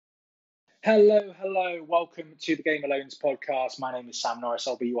Hello, hello. Welcome to the Game Alone's podcast. My name is Sam Norris.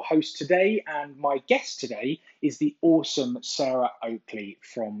 I'll be your host today, and my guest today is the awesome Sarah Oakley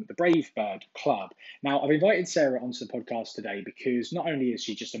from the Brave Bird Club. Now, I've invited Sarah onto the podcast today because not only is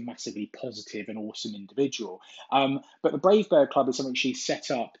she just a massively positive and awesome individual, but the Brave Bird Club is something she's set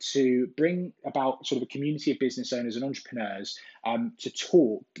up to bring about sort of a community of business owners and entrepreneurs to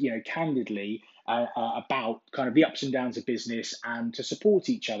talk, candidly about kind of the ups and downs of business and to support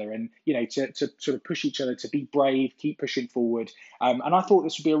each other and, to sort of push each other to be brave, keep pushing forward. And I thought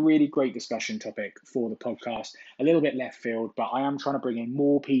this would be a really great discussion topic for the podcast, a little bit left field, but I am trying to bring in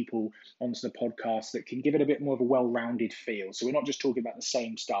more people onto the podcast that can give it a bit more of a well-rounded feel. So we're not just talking about the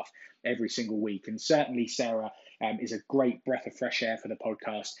same stuff every single week. And certainly Sarah is a great breath of fresh air for the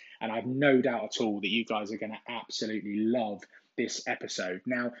podcast. And I've no doubt at all that you guys are going to absolutely love this episode.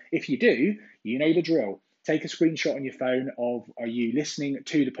 Now, if you do, you know the drill. Take a screenshot on your phone of are you listening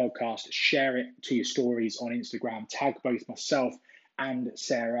to the podcast, share it to your stories on Instagram, tag both myself and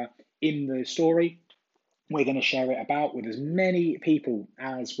Sarah in the story. We're going to share it about with as many people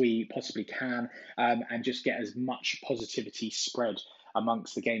as we possibly can and just get as much positivity spread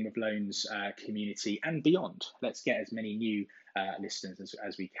amongst the Game of Loans community and beyond. Let's get as many new listeners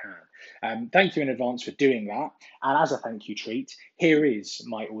as we can. Thank you in advance for doing that. And as a thank you treat, here is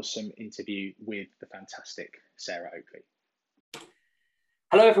my awesome interview with the fantastic Sarah Oakley.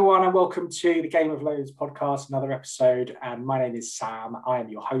 Hello, everyone, and welcome to the Game of Loans podcast, another episode. And my name is Sam. I am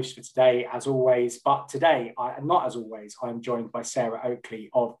your host for today, as always. But today, I'm joined by Sarah Oakley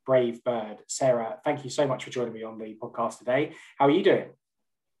of Brave Bird. Sarah, thank you so much for joining me on the podcast today. How are you doing?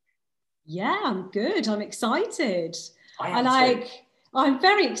 Yeah, I'm good. I'm excited. I'm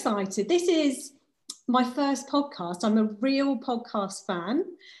very excited. This is my first podcast. I'm a real podcast fan.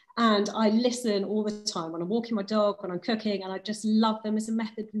 And I listen all the time when I'm walking my dog, when I'm cooking, and I just love them as a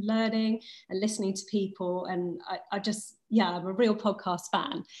method of learning and listening to people. And I'm a real podcast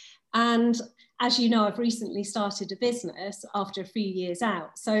fan. And as you know, I've recently started a business after a few years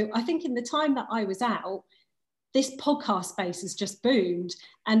out. So I think in the time that I was out, this podcast space has just boomed.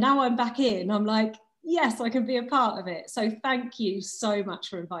 And now I'm back in, I'm like, yes, I can be a part of it. So thank you so much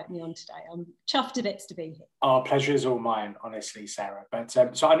for inviting me on today. I'm chuffed to bits to be here. Our pleasure is all mine, honestly, Sarah. But so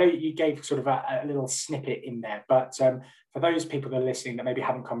I know you gave sort of a little snippet in there, but for those people that are listening that maybe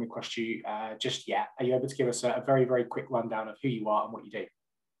haven't come across you just yet, are you able to give us a very, very quick rundown of who you are and what you do?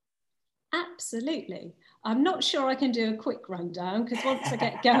 Absolutely. I'm not sure I can do a quick rundown because once I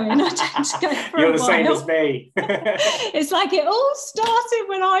get going, I tend to go for You're a the while. same as me. It's like it all started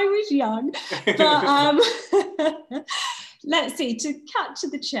when I was young. But let's see, to cut to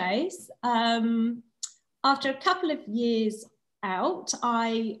the chase, after a couple of years out,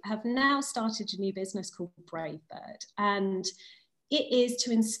 I have now started a new business called Brave Bird, and it is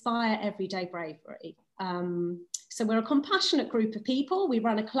to inspire everyday bravery. So we're a compassionate group of people. We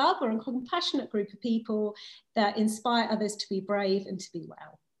run a club. We're a compassionate group of people that inspire others to be brave and to be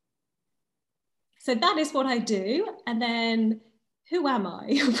well. So that is what I do. And then who am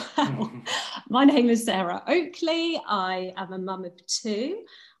I? Well, my name is Sarah Oakley. I am a mum of two.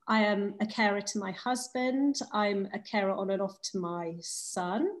 I am a carer to my husband. I'm a carer on and off to my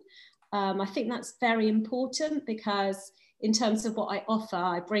son. I think that's very important because in terms of what I offer,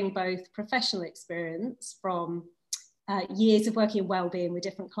 I bring both professional experience from years of working in wellbeing with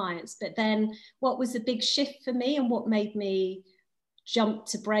different clients. But then what was a big shift for me and what made me jump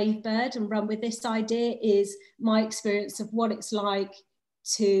to Brave Bird and run with this idea is my experience of what it's like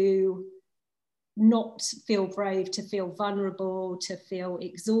to not feel brave, to feel vulnerable, to feel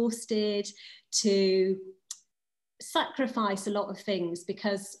exhausted, to sacrifice a lot of things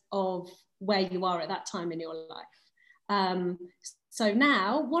because of where you are at that time in your life. So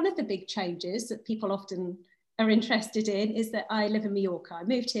now one of the big changes that people often are interested in is that I live in Mallorca. I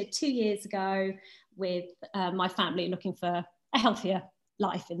moved here 2 years ago with my family looking for a healthier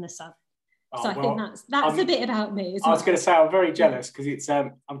life in the sun. So I think that's a bit about me. I was going to say I'm very jealous because it's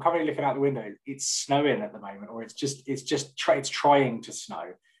I'm currently looking out the window. It's snowing at the moment, or it's trying to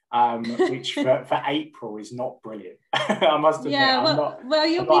snow, which for April is not brilliant. I must admit. Yeah, well,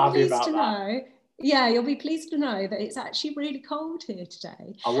 you'll be pleased to know. Yeah, you'll be pleased to know that it's actually really cold here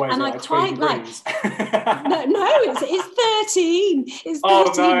today. Oh, and I quite like. No, it's 13. It's 13.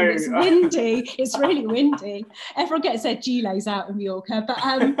 Oh, no. It's windy. It's really windy. Everyone gets their Gilos out in Mallorca, but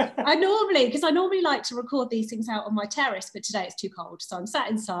I normally like to record these things out on my terrace, but today it's too cold, so I'm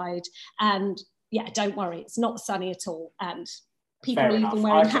sat inside. And yeah, don't worry, it's not sunny at all, and people are even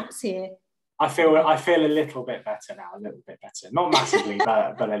wearing hats here. I feel a little bit better now, not massively,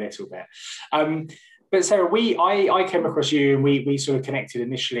 but a little bit. But Sarah, I came across you, and we sort of connected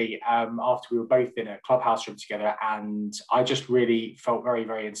initially after we were both in a clubhouse room together, and I just really felt very,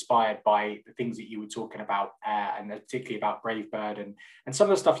 very inspired by the things that you were talking about, and particularly about Brave Bird, and some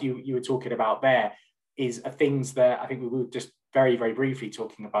of the stuff you were talking about there is things that I think we were just very, very briefly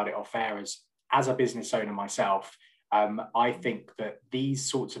talking about it off air. As a business owner myself, I think that these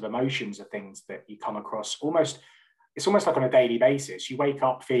sorts of emotions are things that you come across it's almost like on a daily basis. You wake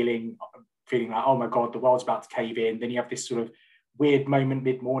up feeling like, oh my God, the world's about to cave in. Then you have this sort of weird moment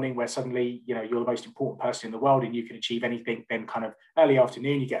mid-morning where suddenly, you're the most important person in the world and you can achieve anything. Then kind of early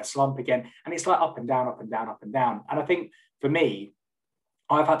afternoon, you get a slump again. And it's like up and down, up and down, up and down. And I think for me,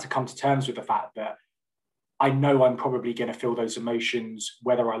 I've had to come to terms with the fact that I know I'm probably going to feel those emotions,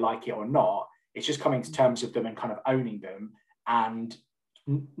 whether I like it or not. It's just coming to terms with them and kind of owning them, and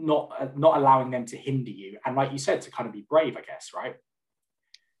not allowing them to hinder you. And like you said, to kind of be brave, I guess, right?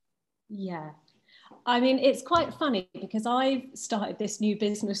 Yeah. I mean, it's quite funny because I've started this new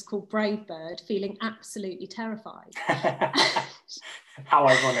business called Brave Bird feeling absolutely terrified. How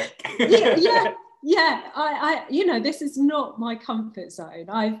ironic. Yeah. I this is not my comfort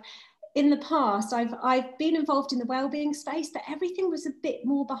zone. In the past, I've been involved in the wellbeing space, but everything was a bit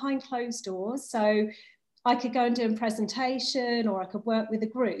more behind closed doors. So I could go and do a presentation, or I could work with a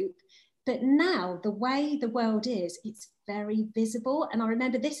group. But now the way the world is, it's very visible. And I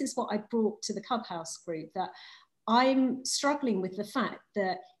remember this is what I brought to the Clubhouse group, that I'm struggling with the fact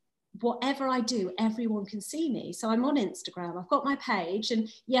that whatever I do, everyone can see me. So I'm on Instagram, I've got my page, and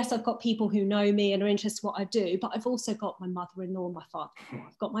yes, I've got people who know me and are interested in what I do, but I've also got my mother-in-law, my father-in-law,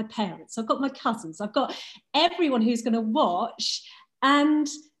 I've got my parents, I've got my cousins, I've got everyone who's going to watch and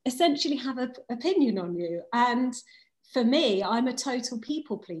essentially have an opinion on you. And for me, I'm a total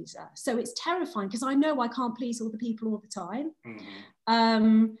people pleaser. So it's terrifying because I know I can't please all the people all the time.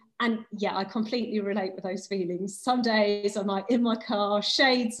 Mm-hmm. And yeah, I completely relate with those feelings. Some days I'm like in my car,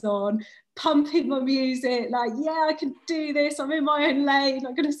 shades on, pumping my music, like, yeah, I can do this. I'm in my own lane.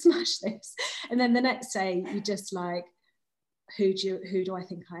 I'm going to smash this. And then the next day you're just like, who do I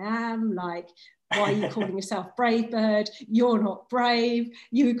think I am? Like, why are you calling yourself Brave Bird? You're not brave.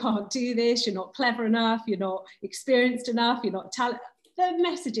 You can't do this. You're not clever enough. You're not experienced enough. You're not talented. The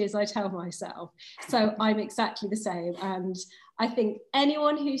messages I tell myself. So I'm exactly the same. And I think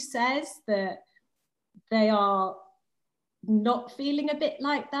anyone who says that they are not feeling a bit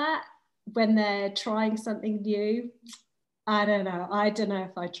like that when they're trying something new, I don't know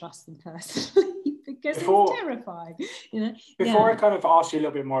if I trust them personally because it's terrifying. Before I kind of ask you a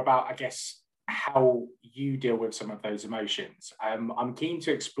little bit more about, I guess, how you deal with some of those emotions, I'm keen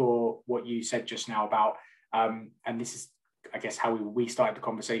to explore what you said just now about, and this is, I guess, how we started the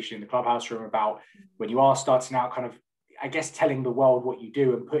conversation in the clubhouse room about when you are starting out, kind of, I guess, telling the world what you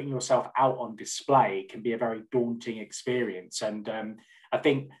do and putting yourself out on display can be a very daunting experience. And I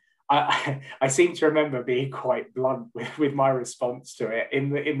think I seem to remember being quite blunt with my response to it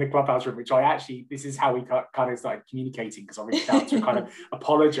in the clubhouse room, which this is how we kind of started communicating, because I reached out to kind of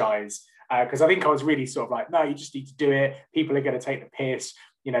apologize, because I think I was really sort of like, no, you just need to do it. People are going to take the piss.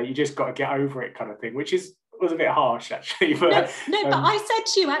 You just got to get over it, kind of thing, which was a bit harsh, actually. But, no, but I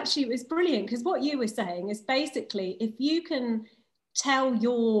said to you, actually, it was brilliant, because what you were saying is basically, if you can tell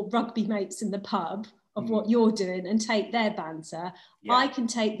your rugby mates in the pub of what you're doing and take their banter, I can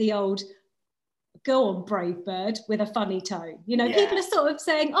take the old, go on, Brave Bird, with a funny tone. People are sort of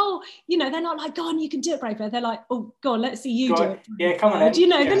saying, oh, they're not like, go on, you can do it, Brave Bird. They're like, oh, go on, let's see you do it. Yeah, come on then. The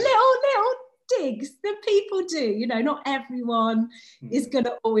little digs that people do. Not everyone is going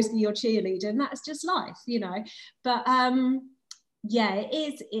to always be your cheerleader, and that's just life, But yeah,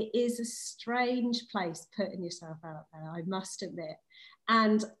 it is a strange place putting yourself out there, I must admit.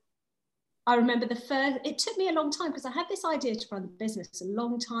 And I remember it took me a long time, because I had this idea to run the business a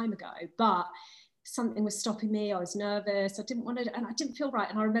long time ago, but something was stopping me. I was nervous. I didn't want to, and I didn't feel right.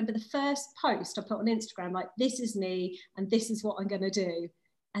 And I remember the first post I put on Instagram, like, this is me and this is what I'm going to do.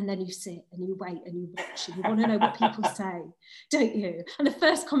 And then you sit and you wait and you watch and you want to know what people say, don't you? And the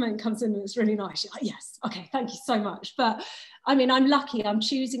first comment comes in and it's really nice. You're like, yes, okay, thank you so much. But I mean, I'm lucky. I'm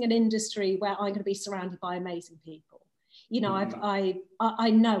choosing an industry where I'm going to be surrounded by amazing people. I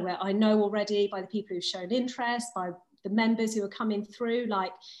know it. I know already by the people who've shown interest, by the members who are coming through,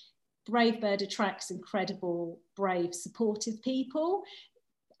 like, Brave Bird attracts incredible, brave, supportive people.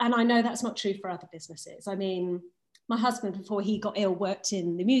 And I know that's not true for other businesses. I mean, my husband, before he got ill, worked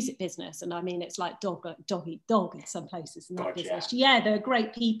in the music business. And I mean, it's like dog eat dog in some places in that business. Yeah, they're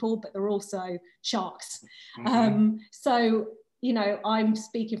great people, but they're also sharks. Mm-hmm. So, I'm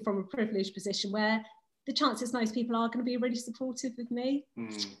speaking from a privileged position where the chances most people are going to be really supportive of me.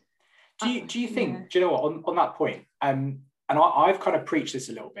 Do you think, do you know what, on that point, and I've kind of preached this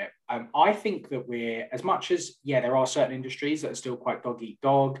a little bit, I think that we're, as much as, there are certain industries that are still quite dog eat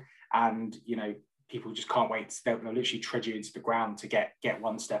dog, and, people just can't wait, they'll literally tread you into the ground to get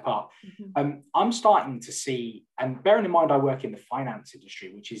one step up. I'm starting to see, and bearing in mind I work in the finance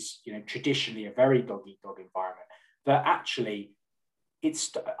industry, which is, traditionally a very dog eat dog environment, that actually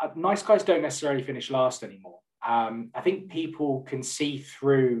it's nice guys don't necessarily finish last anymore. I think people can see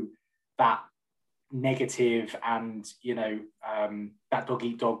through that negative and that dog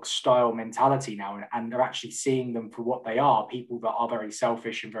eat dog style mentality now, and they're actually seeing them for what they are, people that are very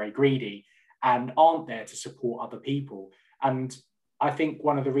selfish and very greedy and aren't there to support other people. And I think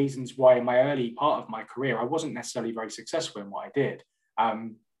one of the reasons why in my early part of my career I wasn't necessarily very successful in what I did,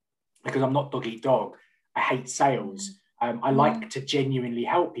 because I'm not dog eat dog. I hate sales. I like to genuinely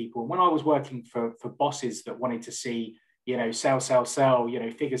help people. When I was working for bosses that wanted to see, sell, figures,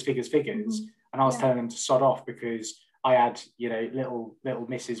 and I was telling them to sod off because I had, little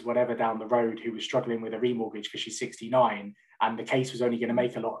Mrs. whatever down the road who was struggling with a remortgage because she's 69, and the case was only going to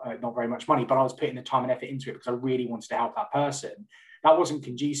make not very much money, but I was putting the time and effort into it because I really wanted to help that person. That wasn't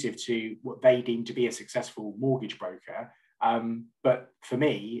conducive to what they deemed to be a successful mortgage broker. But for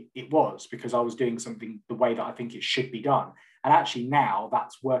me, it was, because I was doing something the way that I think it should be done. And actually now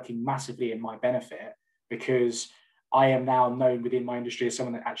that's working massively in my benefit, because I am now known within my industry as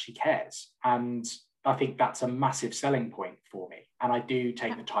someone that actually cares. And I think that's a massive selling point for me. And I do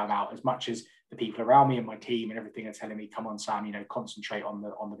take the time out, as much as the people around me and my team and everything are telling me, come on, Sam, concentrate on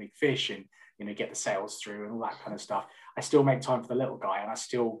the big fish and, get the sales through and all that kind of stuff. I still make time for the little guy, and I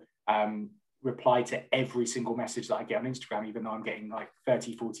still, reply to every single message that I get on Instagram, even though I'm getting like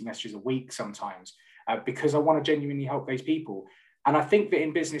 30, 40 messages a week sometimes, because I want to genuinely help those people. And I think that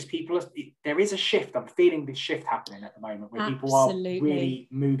in business, there is a shift. I'm feeling this shift happening at the moment, where people are really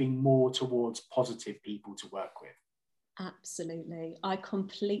moving more towards positive people to work with. Absolutely. I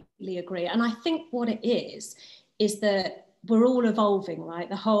completely agree. And I think what it is that we're all evolving, right?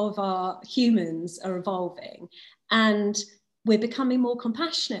 The whole of our humans are evolving, and we're becoming more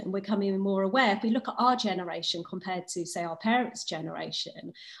compassionate and we're becoming more aware. If we look at our generation compared to, say, our parents'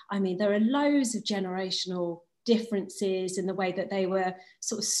 generation, I mean, there are loads of generational differences in the way that they were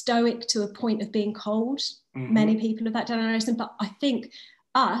sort of stoic to a point of being cold, many people of that generation. But I think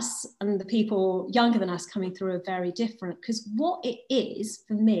us and the people younger than us coming through are very different, because what it is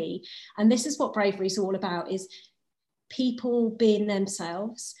for me, and this is what bravery is all about, is people being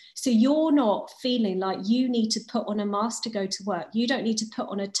themselves. So you're not feeling like you need to put on a mask to go to work. You don't need to put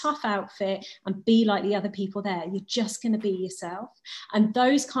on a tough outfit and be like the other people there. You're just going to be yourself. And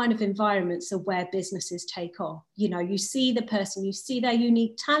those kind of environments are where businesses take off. You see the person, you see their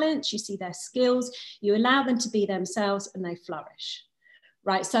unique talents, you see their skills, you allow them to be themselves, and they flourish.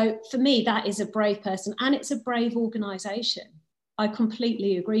 Right. So for me, that is a brave person, and it's a brave organization. I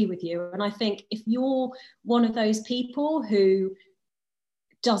completely agree with you. And I think if you're one of those people who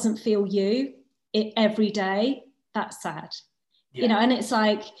doesn't feel every day, that's sad. And it's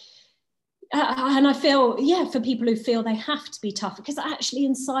like, and I feel, for people who feel they have to be tough, because actually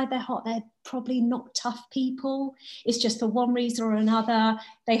inside their heart, they're probably not tough people. It's just for one reason or another,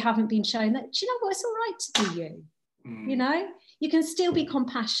 they haven't been shown that, do you know what, it's all right to be you. You can still be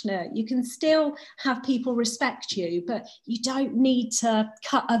compassionate. You can still have people respect you, but you don't need to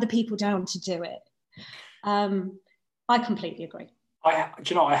cut other people down to do it. I completely agree.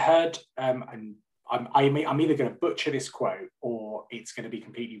 I heard, and I'm either going to butcher this quote or it's going to be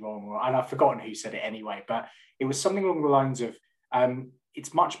completely wrong, and I've forgotten who said it anyway, but it was something along the lines of,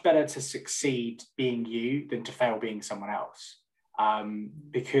 it's much better to succeed being you than to fail being someone else.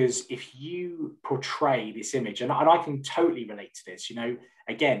 Because if you portray this image, and I can totally relate to this,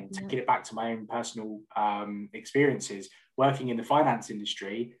 again, to get it back to my own personal experiences, working in the finance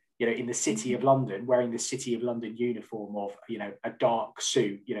industry, in the City of London, wearing the City of London uniform of, a dark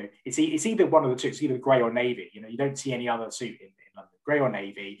suit, it's either one of the two, it's either grey or navy, you don't see any other suit in London, grey or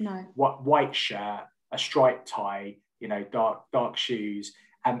navy, white shirt, a striped tie, dark shoes,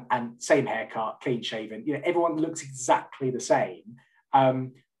 and same haircut, clean shaven, everyone looks exactly the same.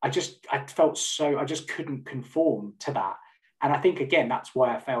 I just couldn't conform to that. And I think, again, that's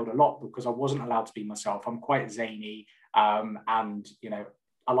why I failed a lot, because I wasn't allowed to be myself. I'm quite zany, and,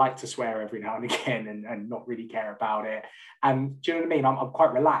 I like to swear every now and again and not really care about it. And do you know what I mean? I'm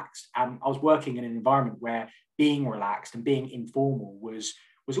quite relaxed. And I was working in an environment where being relaxed and being informal was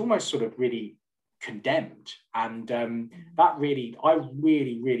almost sort of really condemned. And I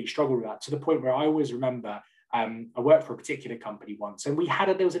really struggled with that, to the point where I always remember, I worked for a particular company once, and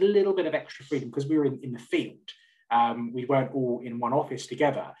there was a little bit of extra freedom because we were in the field. We weren't all in one office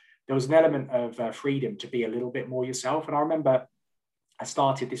together. there was an element of freedom to be a little bit more yourself. And I remember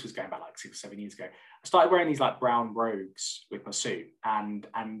this was going back like 6 or 7 years ago. I started wearing these like brown brogues with my suit and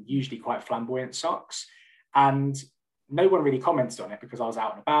usually quite flamboyant socks. And no one really commented on it because I was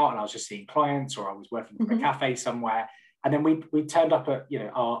out and about and I was just seeing clients, or I was working for a cafe somewhere. And then we turned up at,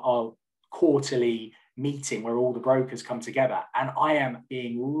 our quarterly meeting where all the brokers come together, and I am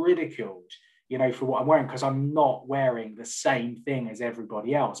being ridiculed, for what I'm wearing, because I'm not wearing the same thing as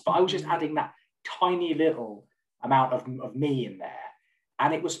everybody else. But I was just adding that tiny little amount of me in there.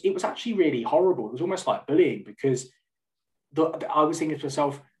 And it was actually really horrible. It was almost like bullying, because I was thinking to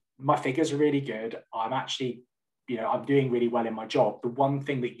myself, my figures are really good. I'm actually, I'm doing really well in my job. The one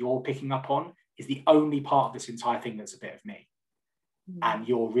thing that you're picking up on is the only part of this entire thing that's a bit of me. And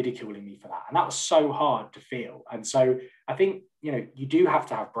you're ridiculing me for that. And that was so hard to feel. And so I think, you do have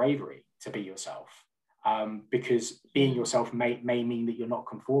to have bravery to be yourself, because being yourself may mean that you're not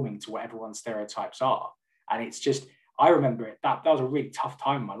conforming to what everyone's stereotypes are. And it's just, I remember it, that was a really tough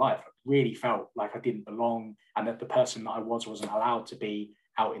time in my life. I really felt like I didn't belong, and that the person that I wasn't allowed to be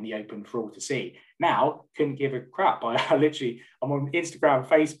out in the open for all to see. Now, couldn't give a crap. I'm on Instagram,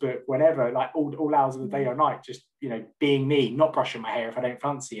 Facebook, whenever, like all hours of the day or night, just, being me, not brushing my hair if I don't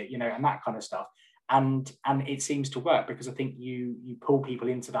fancy it, and that kind of stuff. And it seems to work, because I think you pull people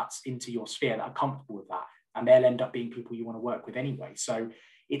into your sphere that are comfortable with that, and they'll end up being people you want to work with anyway. So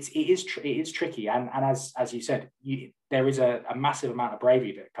it is tricky. And as you said, there is a massive amount of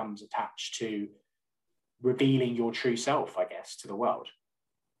bravery that comes attached to revealing your true self, I guess, to the world.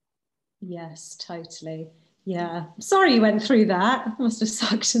 Yes, totally. Yeah. Sorry you went through that. I must have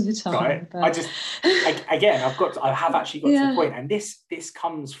sucked in the time. Right. But... I have actually got to the point, and this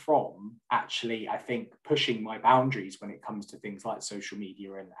comes from actually, I think, pushing my boundaries when it comes to things like social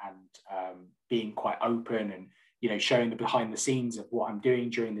media and being quite open and, showing the behind the scenes of what I'm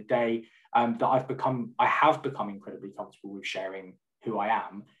doing during the day. That I have become incredibly comfortable with sharing who I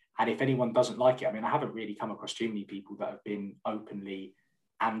am. And if anyone doesn't like it, I haven't really come across too many people that have been openly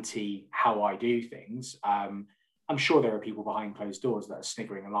anti how I do things. I'm sure there are people behind closed doors that are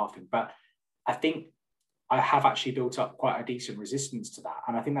sniggering and laughing, but I think I have actually built up quite a decent resistance to that,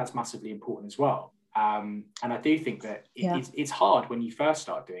 and I think that's massively important as well. And I do think that it's hard when you first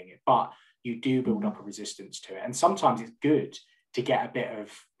start doing it, but you do build up a resistance to it, and sometimes it's good to get a bit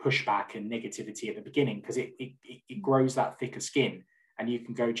of pushback and negativity at the beginning, because it grows that thicker skin, and you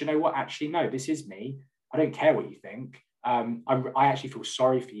can go, do you know what, actually no, this is me, I don't care what you think. I actually feel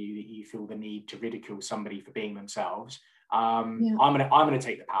sorry for you that you feel the need to ridicule somebody for being themselves. I'm gonna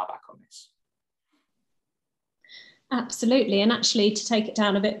take the power back on this. Absolutely. And actually, to take it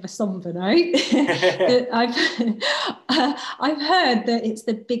down a bit of a somber note, I've heard that it's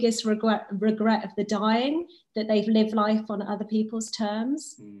the biggest regret of the dying, that they've lived life on other people's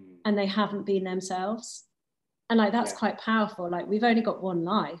terms and they haven't been themselves. And that's quite powerful. We've only got one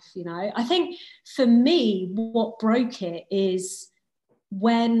life, I think for me, what broke it is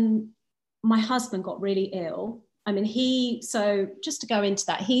when my husband got really ill. So just to go into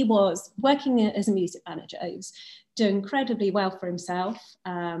that, he was working as a music manager. He was doing incredibly well for himself,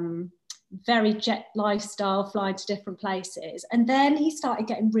 very jet lifestyle, flying to different places. And then he started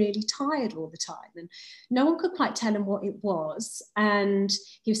getting really tired all the time, and no one could quite tell him what it was. And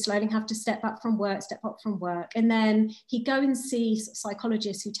he was slowly have to step up from work. And then he'd go and see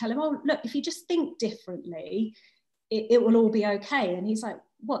psychologists who tell him, oh, look, if you just think differently, it will all be okay. And he's like,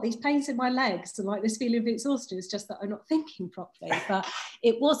 what, these pains in my legs and this feeling of exhaustion is just that I'm not thinking properly. But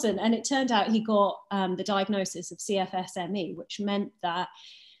it wasn't. And it turned out he got the diagnosis of CFSME, which meant that,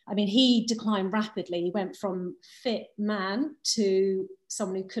 he declined rapidly. He went from fit man to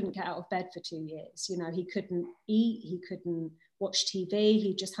someone who couldn't get out of bed for 2 years. He couldn't eat, he couldn't watch TV,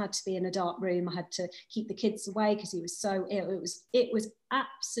 he just had to be in a dark room. I had to keep the kids away because he was so ill. It was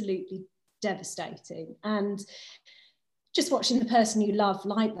absolutely devastating. And just watching the person you love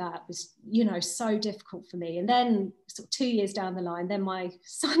like that was, so difficult for me. And then 2 years down the line, then my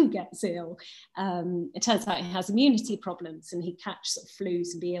son gets ill. It turns out he has immunity problems, and he'd catch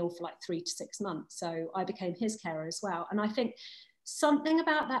flus and be ill for 3 to 6 months. So I became his carer as well. And I think something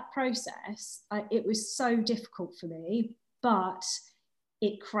about that process, it was so difficult for me, but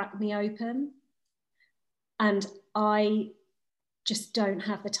it cracked me open. And I just don't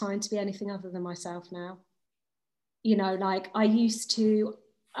have the time to be anything other than myself now. I used to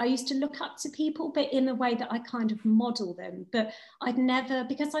look up to people, but in a way that I kind of model them. But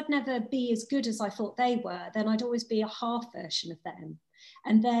because I'd never be as good as I thought they were, then I'd always be a half version of them.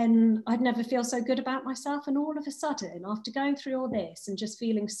 And then I'd never feel so good about myself. And all of a sudden, after going through all this and just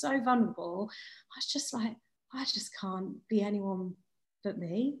feeling so vulnerable, I was just like, I just can't be anyone but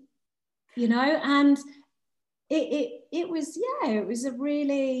me. you know, and it was, yeah, it was a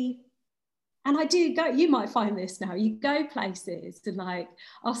really, and I do go, you might find this now, you go places and like,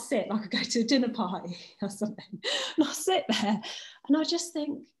 I'll sit, like I go to a dinner party or something, and I'll sit there and I just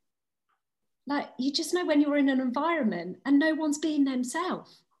think, like, you just know when you're in an environment and no one's being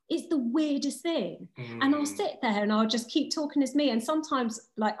themselves. It's the weirdest thing. And I'll sit there and I'll just keep talking as me. And sometimes,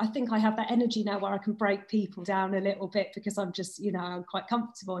 like, I think I have that energy now where I can break people down a little bit because I'm just, you know, I'm quite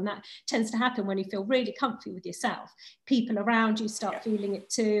comfortable. And that tends to happen when you feel really comfy with yourself. People around you start feeling it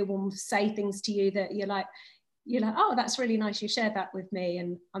too, and say things to you that you're like, oh, that's really nice you shared that with me,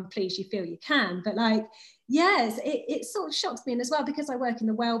 and I'm pleased you feel you can. But like, yes, it sort of shocks me. And as well, because I work in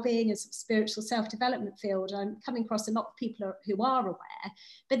the well-being and spiritual self-development field, I'm coming across a lot of people who are aware,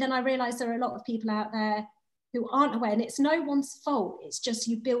 but then I realise there are a lot of people out there who aren't aware, and it's no one's fault. It's just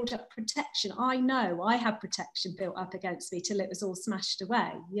you build up protection. I know I had protection built up against me till it was all smashed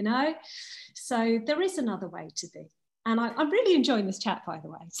away, you know? So there is another way to be. And I'm really enjoying this chat, by the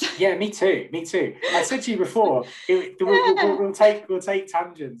way. Yeah, me too. I said to you before, we'll take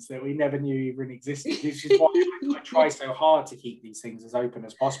tangents that we never knew even existed, which is why I try so hard to keep these things as open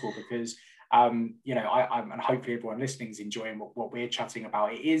as possible, because you know, I'm and hopefully everyone listening is enjoying what we're chatting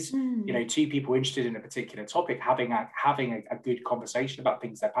about. It is, you know, two people interested in a particular topic having a good conversation about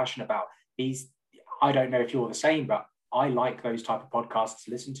things they're passionate about. I don't know if you're the same, but I like those type of podcasts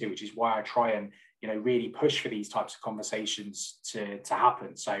to listen to, which is why I try and, you know, really push for these types of conversations to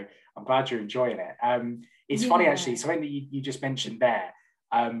happen. So I'm glad you're enjoying it. It's funny, actually, something that you just mentioned there,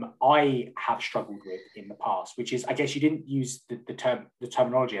 I have struggled with in the past, which is, I guess you didn't use the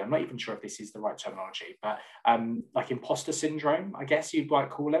terminology. I'm not even sure if this is the right terminology, but like imposter syndrome, I guess you'd like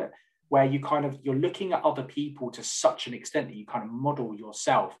call it, where you're looking at other people to such an extent that you kind of model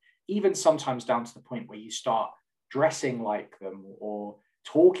yourself, even sometimes down to the point where you start dressing like them or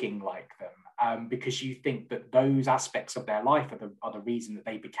talking like them, because you think that those aspects of their life are the reason that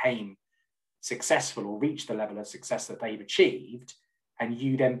they became successful or reached the level of success that they've achieved. And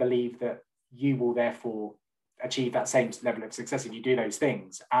you then believe that you will therefore achieve that same level of success if you do those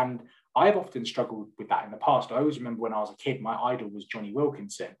things. And I've often struggled with that in the past. I always remember when I was a kid, my idol was Johnny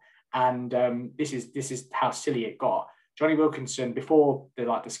Wilkinson. And this is how silly it got. Johnny Wilkinson, before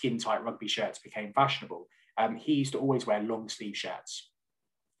the skin tight rugby shirts became fashionable, he used to always wear long sleeve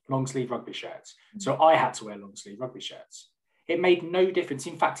rugby shirts. So I had to wear long sleeve rugby shirts. It made no difference.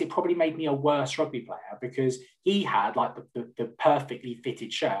 In fact, it probably made me a worse rugby player, because he had like the perfectly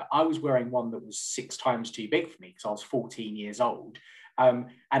fitted shirt. I was wearing one that was 6 times too big for me because I was 14 years old. And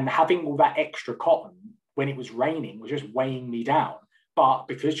having all that extra cotton when it was raining was just weighing me down. But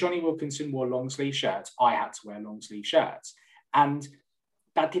because Johnny Wilkinson wore long sleeve shirts, I had to wear long sleeve shirts. And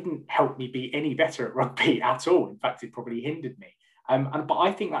that didn't help me be any better at rugby at all. In fact, it probably hindered me. But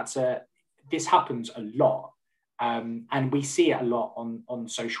I think this happens a lot. And we see it a lot on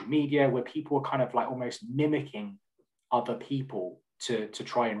social media, where people are kind of like almost mimicking other people to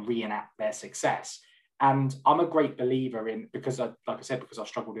try and reenact their success. And I'm a great believer in, because I've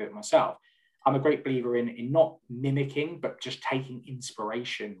struggled with it myself, I'm a great believer in not mimicking, but just taking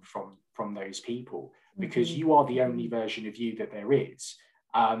inspiration from those people, because you are the only version of you that there is.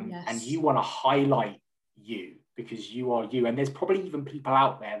 And you want to highlight you, because you are you. And there's probably even people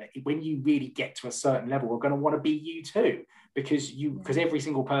out there that when you really get to a certain level are going to want to be you too, because every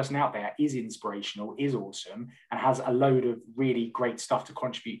single person out there is inspirational, is awesome, and has a load of really great stuff to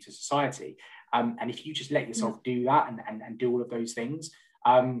contribute to society. And if you just let yourself do that and do all of those things,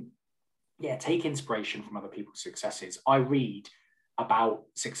 take inspiration from other people's successes. I read about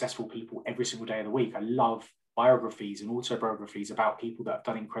successful people every single day of the week. I love biographies and autobiographies about people that have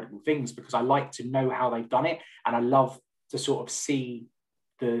done incredible things, because I like to know how they've done it, and I love to sort of see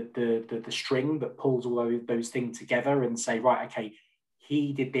the string that pulls all those things together and say, right, okay,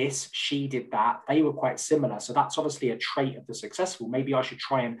 he did this, she did that, they were quite similar, so that's obviously a trait of the successful. Maybe I should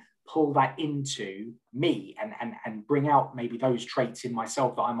try and pull that into me and bring out maybe those traits in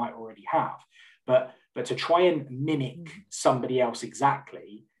myself that I might already have. But to try and mimic somebody else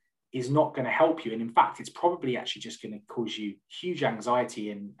exactly is not going to help you. And in fact, it's probably actually just going to cause you huge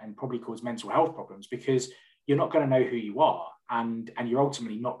anxiety and probably cause mental health problems, because you're not going to know who you are. And you're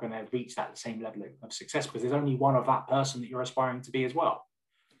ultimately not going to reach that same level of success, because there's only one of that person that you're aspiring to be as well.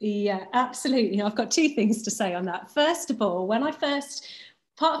 Yeah, absolutely. I've got 2 things to say on that. First of all,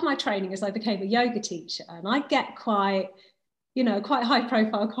 part of my training is I became a yoga teacher, and I get quite high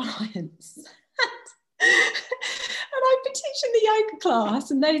profile clients. And I'd be teaching the yoga class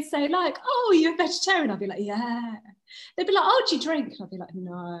and they'd say like, oh, you're a vegetarian. I'd be like, yeah. They'd be like, oh, do you drink? And I'd be like,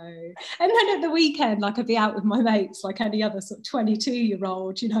 no. And then at the weekend, like I'd be out with my mates, like any other sort of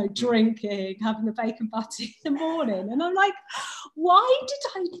 22-year-old, you know, drinking, having a bacon butty in the morning. And I'm like, why did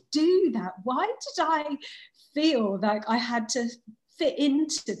I do that? Why did I feel like I had to fit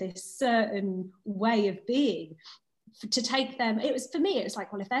into this certain way of being? To take them, it was, for me, it was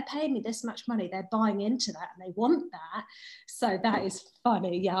like, well, if they're paying me this much money, they're buying into that and they want that. So that is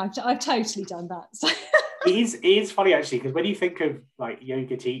funny. Yeah, I've totally done that. So. It is funny actually, because when you think of like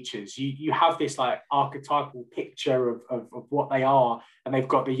yoga teachers, you have this like archetypal picture of what they are, and they've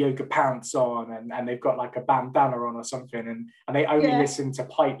got the yoga pants on and they've got like a bandana on or something, and they only listen to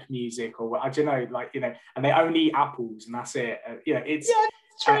pipe music, or I don't know, like, you know, and they only eat apples and that's it. You know, it's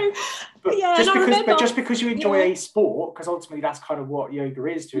true. But just because you enjoy a sport, because ultimately that's kind of what yoga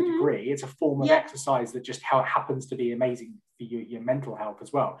is to a degree, it's a form of exercise that just how it happens to be amazing for your mental health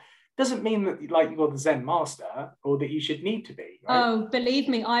as well. Doesn't mean that like you're the Zen master or that you should need to be. Right? Oh, believe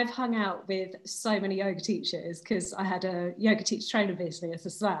me, I've hung out with so many yoga teachers because I had a yoga teacher trainer business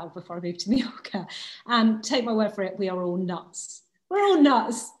as well before I moved to New York. And take my word for it, we are all nuts. We're all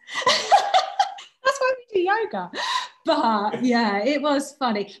nuts. That's why we do yoga. But yeah, it was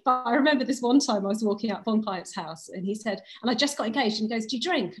funny. But I remember this one time I was walking out of one client's house and he said, and I just got engaged, and he goes, do you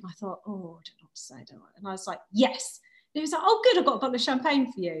drink? And I thought, oh, I don't know what to say, don't I? And I was like, yes. And he was like, oh, good, I've got a bottle of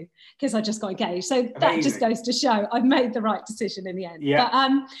champagne for you, because I just got engaged. So that just goes to show I've made the right decision in the end. Yeah.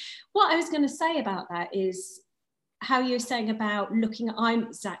 But what I was going to say about that is how you're saying about looking, I'm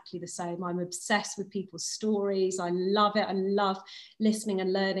exactly the same. I'm obsessed with people's stories. I love it. I love listening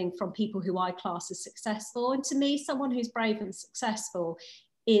and learning from people who I class as successful. And to me, someone who's brave and successful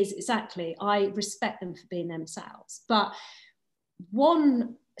is exactly, I respect them for being themselves. But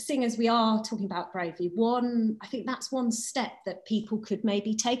seeing as we are talking about bravery, I think that's one step that people could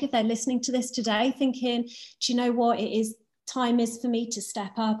maybe take if they're listening to this today, thinking, do you know what, time is for me to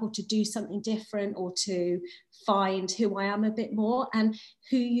step up or to do something different or to find who I am a bit more. And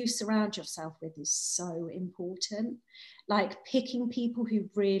who you surround yourself with is so important. Like picking people who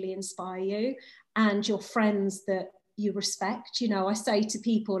really inspire you and your friends that you respect. You know, I say to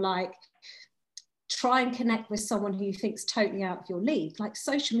people, like, try and connect with someone who you think's totally out of your league. Like,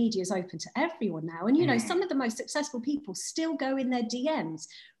 social media is open to everyone now. And, you know, some of the most successful people still go in their DMs,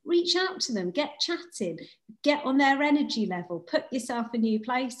 reach out to them, get chatting, get on their energy level, put yourself in new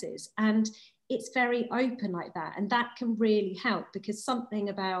places. And it's very open like that. And that can really help, because something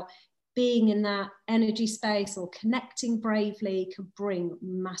about being in that energy space or connecting bravely can bring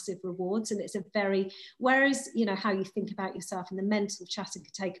massive rewards. And it's whereas, you know, how you think about yourself and the mental chatting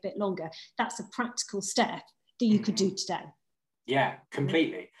could take a bit longer, that's a practical step that you could do today. Yeah,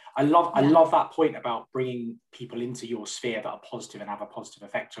 completely. I love that point about bringing people into your sphere that are positive and have a positive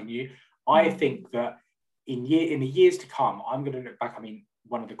effect on you. I think that in the years to come, I'm going to look back. I mean,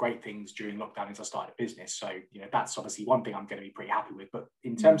 one of the great things during lockdown is I started a business. So, you know, that's obviously one thing I'm going to be pretty happy with. But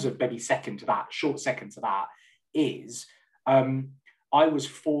in terms of maybe short second to that is I was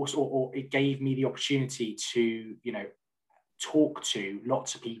forced, or it gave me the opportunity to, you know, talk to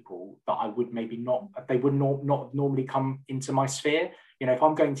lots of people that I would maybe not normally come into my sphere. You know, if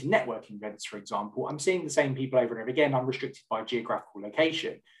I'm going to networking events, for example, I'm seeing the same people over and over again. I'm restricted by geographical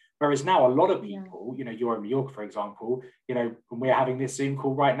location. Whereas now a lot of people, you know, you're in New York, for example, you know, and we're having this Zoom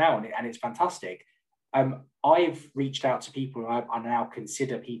call right now, and it's fantastic. I've reached out to people, and I now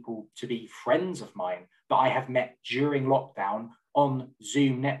consider people to be friends of mine that I have met during lockdown on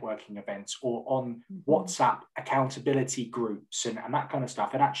Zoom networking events or on WhatsApp accountability groups and that kind of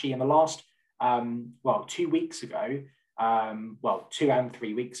stuff. And actually in the last, 2 weeks ago, 2 and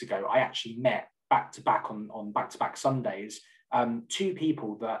 3 weeks ago, I actually met back-to-back on back-to-back Sundays, 2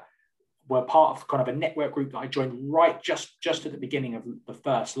 people that were part of kind of a network group that I joined right just at the beginning of the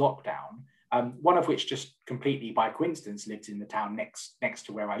first lockdown. One of which just completely by coincidence lived in the town next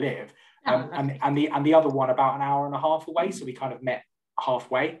to where I live, and the other one about an hour and a half away. So we kind of met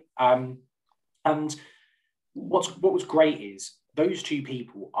halfway. And what was great is those 2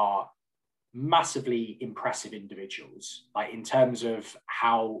 people are massively impressive individuals, like in terms of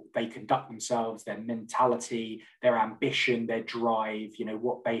how they conduct themselves, their mentality, their ambition, their drive, you know,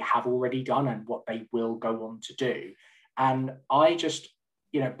 what they have already done and what they will go on to do. And I just,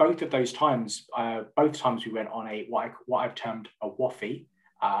 you know, both times we went on what I've termed a waffy,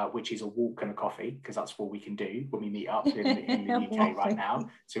 which is a walk and a coffee, because that's what we can do when we meet up in the UK right now.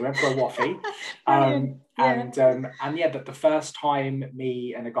 So we went for a waffy. But the first time,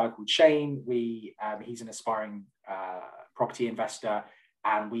 me and a guy called Shane, he's an aspiring property investor,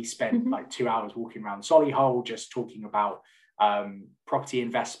 and we spent like 2 hours walking around Solihull just talking about property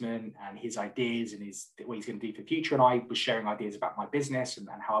investment and his ideas and what he's going to do for the future. And I was sharing ideas about my business and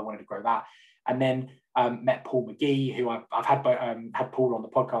how I wanted to grow that. And then met Paul McGee, who I've had Paul on the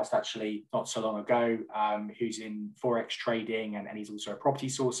podcast actually not so long ago, who's in Forex trading, and he's also a property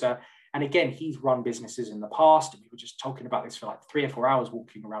sourcer. And again, he's run businesses in the past. And we were just talking about this for like 3 or 4 hours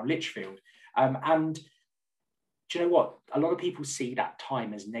walking around Lichfield. And do you know what? A lot of people see that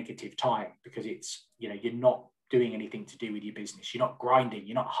time as negative time because it's, you're not doing anything to do with your business. You're not grinding,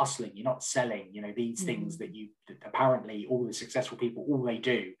 you're not hustling, you're not selling, these things that apparently all the successful people, all they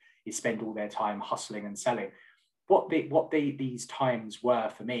do is spend all their time hustling and selling. What these times were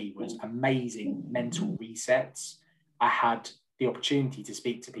for me was amazing mental resets. I had the opportunity to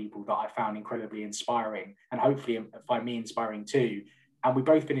speak to people that I found incredibly inspiring, and hopefully find me inspiring too. And we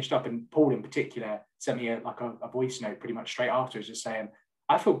both finished up, and Paul in particular sent me a voice note pretty much straight afterwards, just saying,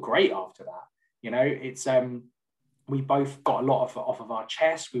 I feel great after that. It's we both got a lot off of our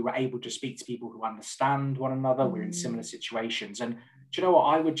chest. We were able to speak to people who understand one another. We're in similar situations. And do you know what?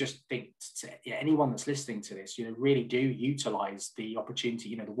 I would just think to anyone that's listening to this, really do utilize the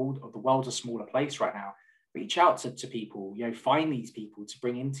opportunity. The world's a smaller place right now. Reach out to people, find these people to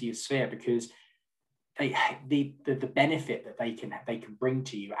bring into your sphere, because the benefit that they can bring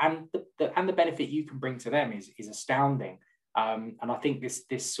to you, and the benefit you can bring to them is astounding. And I think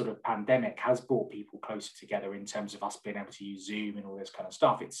this sort of pandemic has brought people closer together in terms of us being able to use Zoom and all this kind of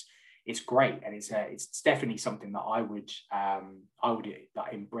stuff. It's great, and it's definitely something that I would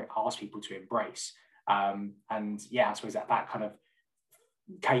ask people to embrace. And yeah, I suppose that kind of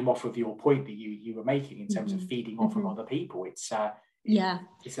came off of your point that you were making in terms of feeding off of other people. It's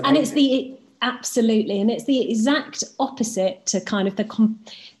absolutely, and it's the exact opposite to kind of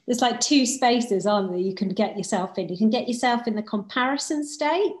there's like two spaces, aren't there? You can get yourself in. You can get yourself in the comparison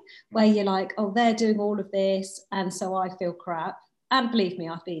state where you're like, oh, they're doing all of this, and so I feel crap. And believe me,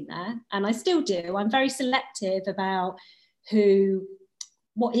 I've been there, and I still do. I'm very selective about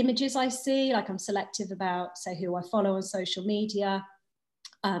what images I see. Like, I'm selective about, say, who I follow on social media,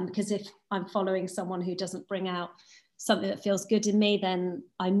 because if I'm following someone who doesn't bring out something that feels good in me, then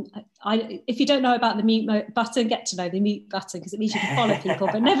if you don't know about the mute button, get to know the mute button, because it means you can follow people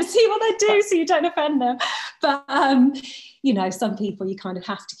but never see what they do, so you don't offend them. But some people you kind of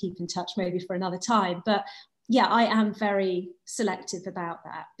have to keep in touch maybe for another time. But yeah, I am very selective about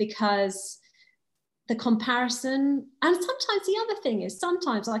that, because the comparison, and sometimes the other thing is,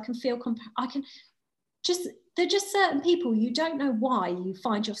 sometimes I can feel they're just certain people, you don't know why you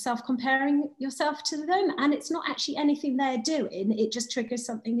find yourself comparing yourself to them, and it's not actually anything they're doing, it just triggers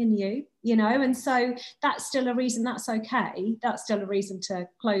something in you, and so that's still a reason. That's okay. That's still a reason to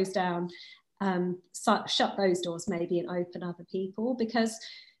close down, shut those doors maybe, and open other people. Because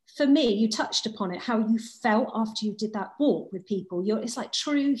for me, you touched upon it, how you felt after you did that walk with people. It's like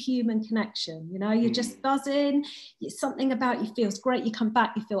true human connection, you're just buzzing, something about you feels great, you come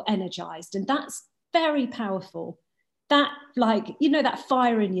back, you feel energized, and that's very powerful. That, like, that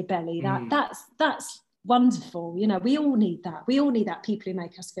fire in your belly, that's wonderful. We all need that. We all need that, people who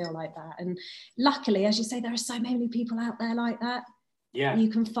make us feel like that. And luckily, as you say, there are so many people out there like that. Yeah, you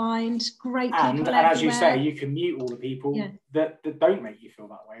can find great people and as you say, you can mute all the people that don't make you feel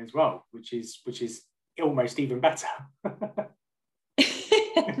that way as well, which is almost even better.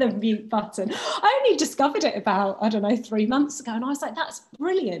 The mute button. I only discovered it about, 3 months ago, and I was like, that's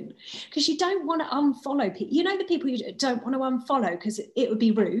brilliant, because you don't want to unfollow people. The people you don't want to unfollow because it would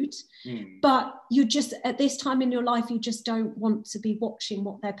be rude, but you just, at this time in your life, you just don't want to be watching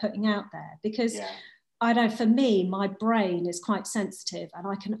what they're putting out there, because I know for me, my brain is quite sensitive, and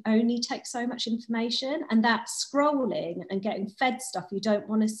I can only take so much information, and that scrolling and getting fed stuff you don't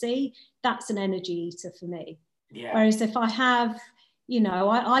want to see, that's an energy eater for me. Whereas if I have,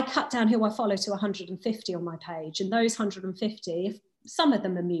 I cut down who I follow to 150 on my page, and those 150, if some of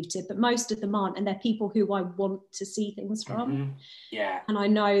them are muted, but most of them aren't, and they're people who I want to see things from. And I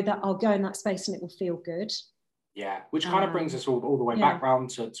know that I'll go in that space and it will feel good. Which kind of brings us all the way back round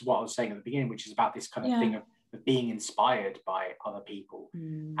to what I was saying at the beginning, which is about this kind of thing of being inspired by other people.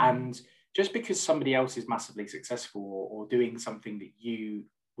 And just because somebody else is massively successful or doing something that you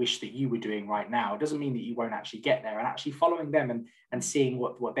wish that you were doing right now, doesn't mean that you won't actually get there. And actually following them and seeing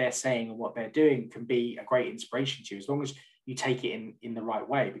what they're saying and what they're doing can be a great inspiration to you, as long as you take it in the right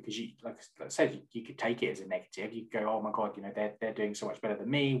way. Because you, like I said, you could take it as a negative. You could go, oh my God, they're doing so much better than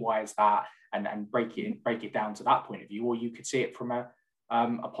me. Why is that? And break it down to that point of view. Or you could see it from a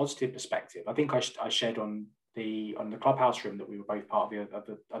positive perspective. I think I shared on the Clubhouse room that we were both part of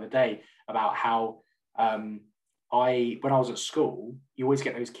the other day about how when I was at school, you always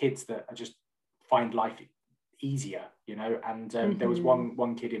get those kids that are just find life easier, you know. And there was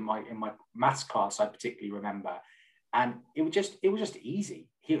one kid in my maths class I particularly remember, and it was just easy.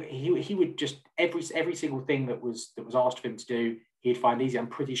 He would just every single thing that was asked of him to do, he'd find easy. I'm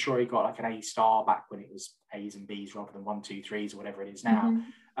pretty sure he got like an A star back when it was A's and B's rather than 1, 2, 3s or whatever it is now.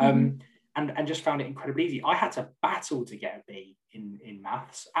 And just found it incredibly easy. I had to battle to get a B in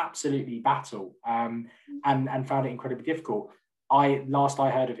maths, absolutely battle, and found it incredibly difficult. Last I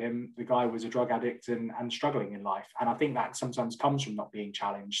heard of him, the guy was a drug addict and struggling in life. And I think that sometimes comes from not being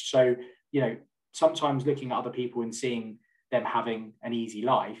challenged. So, you know, sometimes looking at other people and seeing them having an easy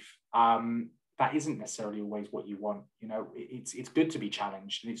life, that isn't necessarily always what you want. You know, it's good to be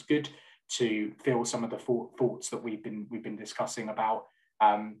challenged, and it's good to feel some of the thoughts that we've been discussing about,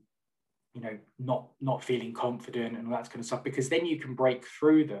 you know, not feeling confident and all that kind of stuff, because then you can break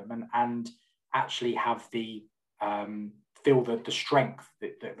through them and actually have the feel the strength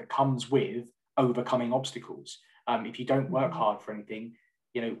that comes with overcoming obstacles. If you don't work hard for anything,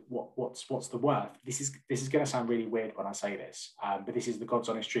 you know, what's the worth? This is going to sound really weird when I say this, but this is the God's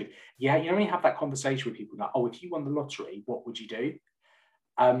honest truth. Yeah, you only have that conversation with people like, oh, if you won the lottery, what would you do?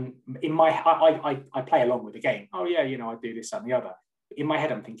 In my, I play along with the game. Oh yeah, you know, I do this, that, and the other. In my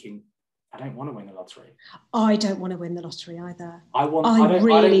head, I'm thinking, I don't want to win the lottery. I don't want to win the lottery either. I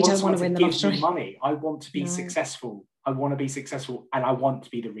really don't want to win the lottery. Money. I want to be successful. I want to be successessful, and I want to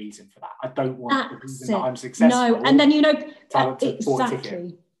be the reason for that. I don't want the reason that I'm successful. No, and then, you know, exactly.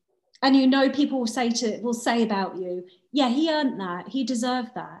 And you know, people will say about you, yeah, he earned that, he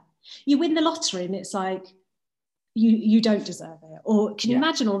deserved that. You win the lottery, and it's like, you don't deserve it. Or can you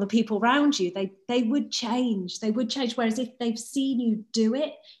imagine all the people around you? They would change. Whereas if they've seen you do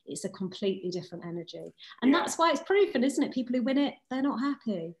it, it's a completely different energy. And that's why it's proven, isn't it? People who win it, they're not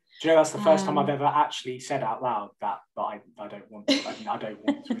happy. Do you know, that's the first time I've ever actually said out loud that I don't want to. I don't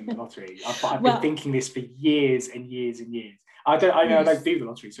want to win the lottery. I've been thinking this for years and years and years. I don't do the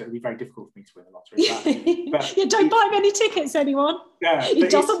lottery, so it'll be very difficult for me to win the lottery. But you don't buy many tickets, anyone. Yeah, he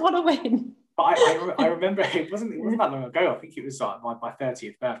doesn't want to win. But I remember it wasn't that long ago. I think it was like my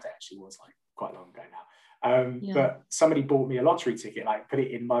 30th birthday. Actually, was like quite long ago now. But somebody bought me a lottery ticket, like put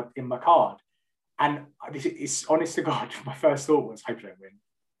it in my card, and it's honest to God, my first thought was, hope I don't win.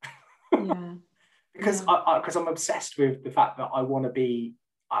 Yeah. Because I'm obsessed with the fact that I want to be.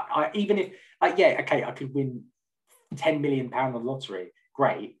 Even if I could win £10 million on the lottery,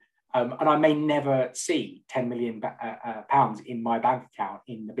 great. And I may never see £10 million pounds in my bank account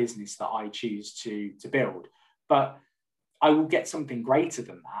in the business that I choose to build, but I will get something greater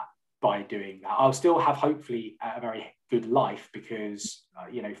than that by doing that. I'll still have hopefully a very good life because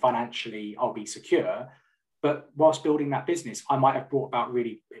you know, financially I'll be secure. But whilst building that business, I might have brought about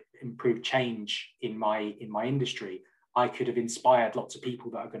really improved change in my industry. I could have inspired lots of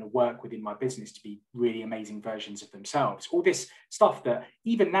people that are going to work within my business to be really amazing versions of themselves. All this stuff that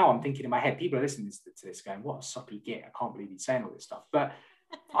even now I'm thinking in my head, people are listening to this going, what a soppy git. I can't believe he's saying all this stuff. But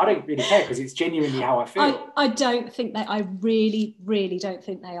I don't really care because it's genuinely how I feel. I don't think that, I really, really don't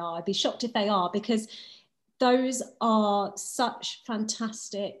think they are. I'd be shocked if they are, because those are such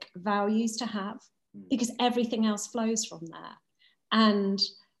fantastic values to have, because everything else flows from that. And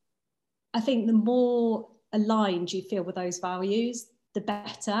I think the more aligned you feel with those values, the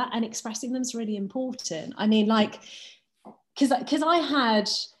better, and expressing them is really important. I mean, like, because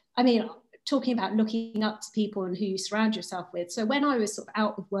I mean, talking about looking up to people and who you surround yourself with. So when I was sort of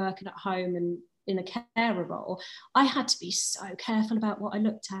out of work and at home and in a carer role, I had to be so careful about what I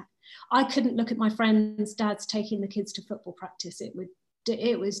looked at. I couldn't look at my friends' dads taking the kids to football practice.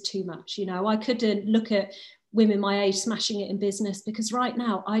 It was too much, you know. I couldn't look at women my age smashing it in business, because right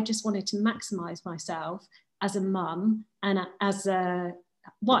now I just wanted to maximize myself as a mum and as a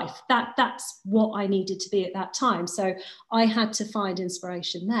wife. That's what I needed to be at that time. So I had to find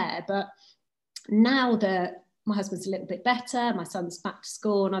inspiration there. But now that my husband's a little bit better, my son's back to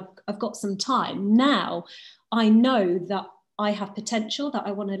school, and I've got some time now, I know that I have potential that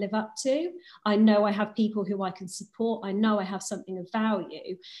I want to live up to. I know I have people who I can support. I know I have something of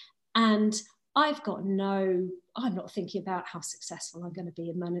value. And I'm not thinking about how successful I'm going to be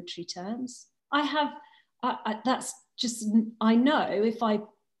in monetary terms. That's just, I know if I'm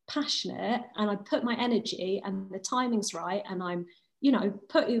passionate and I put my energy and the timing's right, and I'm, you know,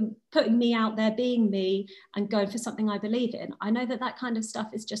 putting me out there, being me, and going for something I believe in, I know that kind of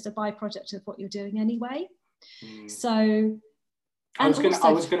stuff is just a byproduct of what you're doing anyway. So I was going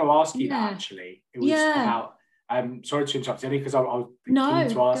to ask you that, actually. It was about, sorry to interrupt, Ellie, because I was keen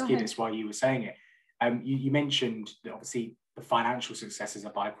to ask you this while you were saying it. You mentioned that obviously the financial success is a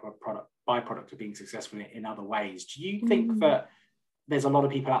byproduct of being successful in other ways. Do you think that there's a lot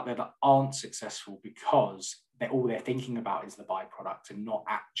of people out there that aren't successful because all they're thinking about is the byproduct and not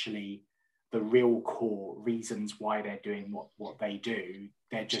actually the real core reasons why they're doing what they do.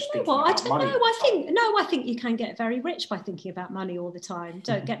 They're just thinking about money. I think you can get very rich by thinking about money all the time.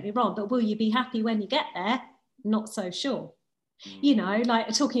 Don't get me wrong, but will you be happy when you get there? Not so sure. You know, like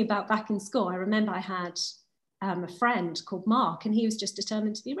talking about back in school, I remember I had a friend called Mark, and he was just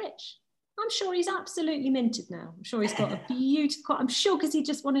determined to be rich. I'm sure he's absolutely minted now. I'm sure he's got a beautiful, I'm sure because he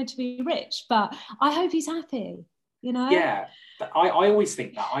just wanted to be rich, but I hope he's happy, you know? Yeah, I always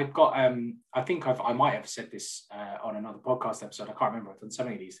think that. I've got, I think I might have said this on another podcast episode. I can't remember. I've done so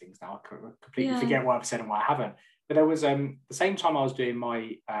many of these things now. I completely forget what I've said and what I haven't. But there was, the same time I was doing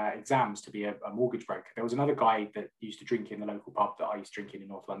my exams to be a mortgage broker, there was another guy that used to drink in the local pub that I used to drink in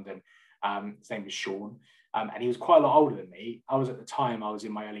North London. His name was Sean. And he was quite a lot older than me. I was at the time, I was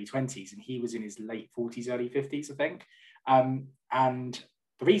in my early 20s, and he was in his late 40s, early 50s, I think. And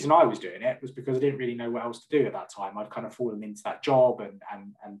the reason I was doing it was because I didn't really know what else to do at that time. I'd kind of fallen into that job, and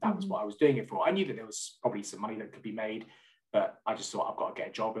that was what I was doing it for. I knew that there was probably some money that could be made, but I just thought, I've got to get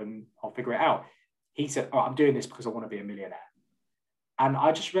a job and I'll figure it out. He said, oh, I'm doing this because I want to be a millionaire. And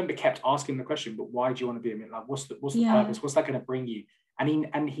I just remember kept asking the question, but why do you want to be a millionaire? Like, what's the purpose? What's that going to bring you?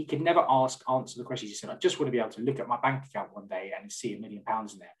 And he could never answer the question. He said, I just want to be able to look at my bank account one day and see £1 million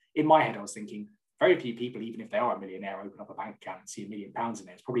in there. In my head, I was thinking, very few people, even if they are a millionaire, open up a bank account and see £1 million in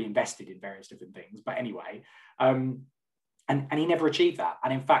there. It's probably invested in various different things. But anyway, and he never achieved that.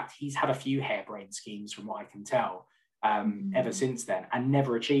 And in fact, he's had a few harebrained schemes from what I can tell ever since then, and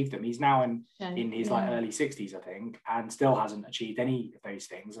never achieved them. He's now in his like early 60s, I think, and still hasn't achieved any of those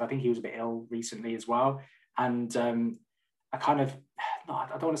things. And I think he was a bit ill recently as well. And I kind of, no, I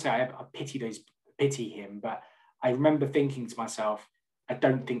don't want to say I pity him, but I remember thinking to myself, I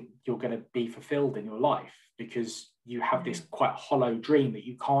don't think you're going to be fulfilled in your life because you have this quite hollow dream that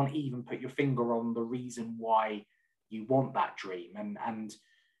you can't even put your finger on the reason why you want that dream. And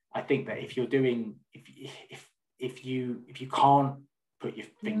I think that if you're doing, if you can't put your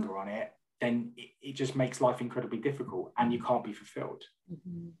finger on it, then it just makes life incredibly difficult and you can't be fulfilled.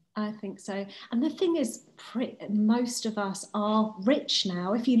 I think so. And the thing is, most of us are rich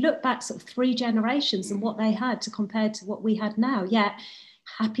now. If you look back sort of 3 generations and what they had to compare to what we had now, yet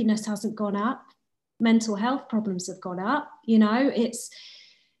happiness hasn't gone up. Mental health problems have gone up. You know, it's,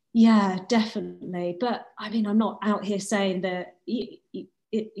 yeah, definitely. But I mean, I'm not out here saying that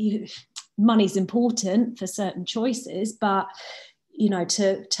money's important for certain choices, but you know,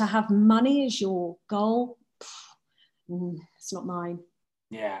 to have money as your goal, it's not mine.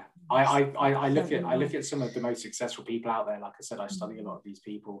 Yeah, I look at some of the most successful people out there. Like I said, I study a lot of these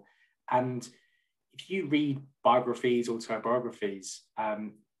people, and if you read biographies, autobiographies,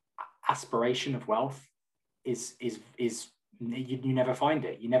 aspiration of wealth is you never find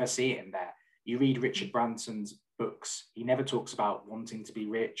it. You never see it in there. You read Richard Branson's books. He never talks about wanting to be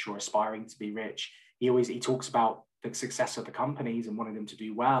rich or aspiring to be rich. He talks about the success of the companies and wanting them to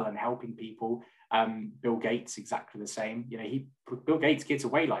do well and helping people. Bill Gates, exactly the same. You know, Bill Gates gives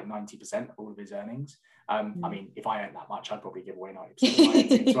away like 90% of all of his earnings. I mean, if I earned that much, I'd probably give away 90% of my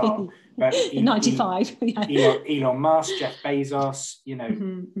earnings as well. But 95. Elon Musk, Jeff Bezos, you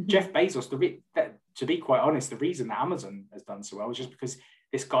know, Jeff Bezos, to be quite honest, the reason that Amazon has done so well is just because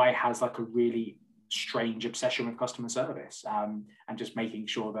this guy has like a really strange obsession with customer service, and just making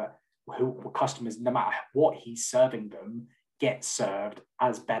sure that customers, no matter what he's serving them, get served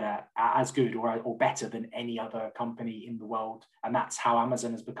as good or better than any other company in the world. And that's how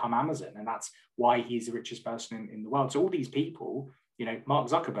Amazon has become Amazon, and that's why he's the richest person in the world. So all these people, you know, Mark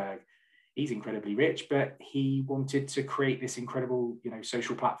Zuckerberg, he's incredibly rich, but he wanted to create this incredible, you know,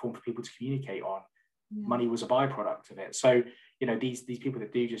 social platform for people to communicate on. Money was a byproduct of it. So, you know, these people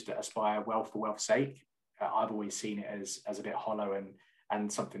that do just aspire wealth for wealth's sake, I've always seen it as a bit hollow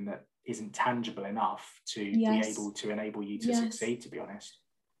and something that isn't tangible enough to be able to enable you to succeed, to be honest.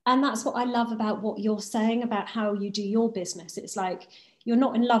 And that's what I love about what you're saying about how you do your business. It's like you're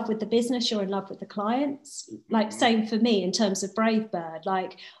not in love with the business, you're in love with the clients. Like same for me in terms of Brave Bird.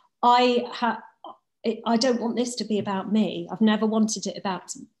 Like I don't want this to be about me. I've never wanted it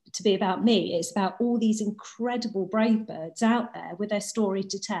to be about me. It's about all these incredible brave birds out there with their story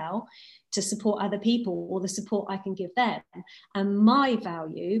to tell, to support other people, or the support I can give them. And my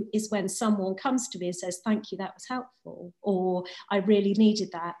value is when someone comes to me and says, thank you, that was helpful, or I really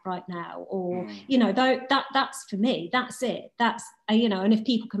needed that right now, or, you know, that's for me, that's it. That's, you know, and if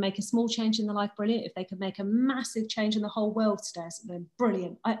people can make a small change in their life, brilliant. If they can make a massive change in the whole world today, then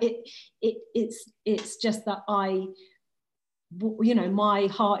brilliant. It's just that you know, my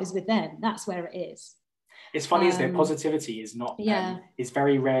heart is with them. That's where it is. It's funny, isn't it? Positivity is not, Yeah. is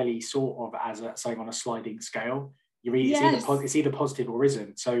very rarely sort of as something on a sliding scale. Yes. It's either positive or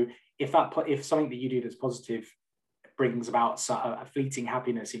isn't. So if something that you do that's positive brings about a fleeting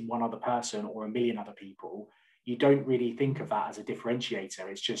happiness in one other person or a million other people, you don't really think of that as a differentiator.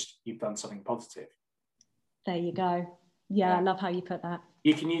 It's just you've done something positive. There you go. Yeah, I love how you put that.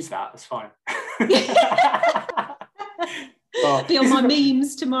 You can use that. That's fine. Be on my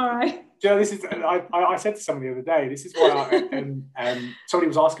memes tomorrow. Yeah, this is. I said to someone the other day. This is why somebody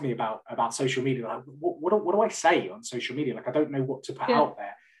was asking me about social media. Like, what do I say on social media? Like, I don't know what to put out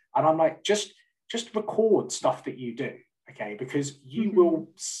there. And I'm like, just record stuff that you do, okay? Because you will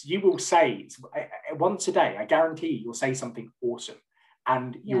say once a day. I guarantee you'll say something awesome,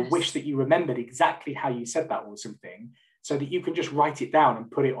 and you'll wish that you remembered exactly how you said that awesome thing, so that you can just write it down and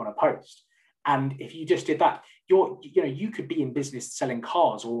put it on a post. And if you just did that, you could be in business selling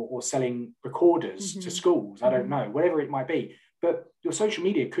cars or selling recorders to schools. I don't know, whatever it might be. But your social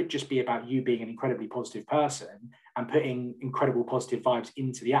media could just be about you being an incredibly positive person and putting incredible positive vibes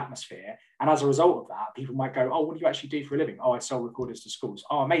into the atmosphere. And as a result of that, people might go, oh, what do you actually do for a living? Oh, I sell recorders to schools.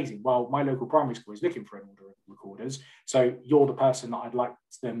 Oh, amazing. Well, my local primary school is looking for an order of recorders. So you're the person that I'd like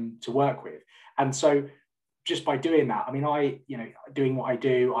them to work with. And so just by doing that, I mean, doing what I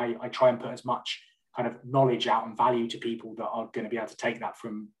do, I try and put as much kind of knowledge out and value to people that are going to be able to take that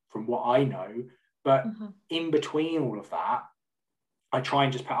from what I know. But in between all of that, I try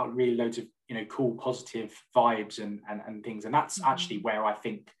and just put out really loads of, cool, positive vibes and things. And that's actually where I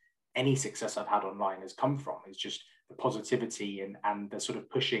think any success I've had online has come from, is just the positivity and the sort of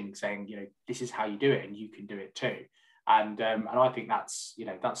pushing, saying, this is how you do it and you can do it too. And I think that's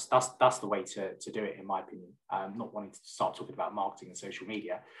the way to do it, in my opinion. Not wanting to start talking about marketing and social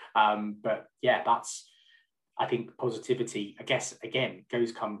media, but yeah, I think positivity, I guess, again,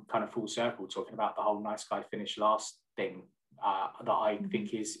 come kind of full circle, talking about the whole nice guy finish last thing that I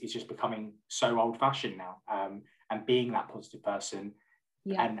think is just becoming so old fashioned now, and being that positive person,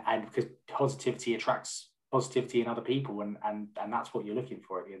 and because positivity attracts positivity in other people, and that's what you're looking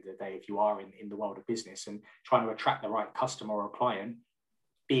for at the end of the day. If you are in the world of business and trying to attract the right customer or client,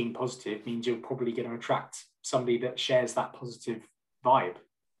 being positive means you're probably going to attract somebody that shares that positive vibe.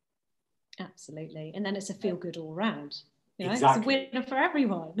 Absolutely. And then it's a feel good all round. Exactly. It's a winner for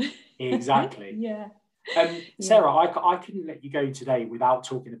everyone. Exactly. Yeah. Sarah, I couldn't let you go today without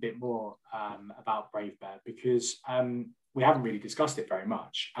talking a bit more about Brave Bird, because we haven't really discussed it very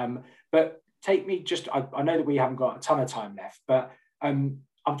much. But take me I know that we haven't got a ton of time left, but I'm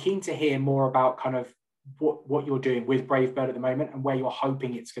keen to hear more about kind of what you're doing with Brave Bird at the moment, and where you're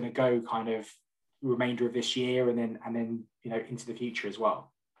hoping it's going to go kind of the remainder of this year, and then into the future as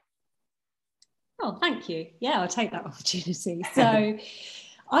well. Oh, thank you. Yeah, I'll take that opportunity. So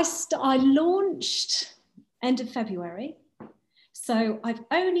I launched end of February. So I've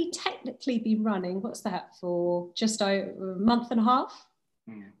only technically been running, for just over a month and a half.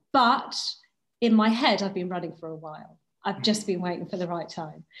 But in my head, I've been running for a while. I've just been waiting for the right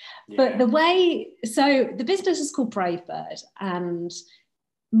time. But the business is called Brave Bird, and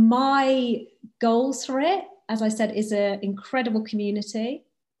my goals for it, as I said, is an incredible community.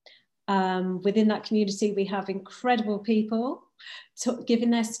 Within that community, we have incredible people giving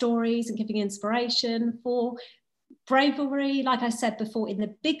their stories and giving inspiration for bravery, like I said before, in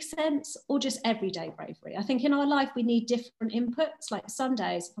the big sense, or just everyday bravery. I think in our life we need different inputs. Like some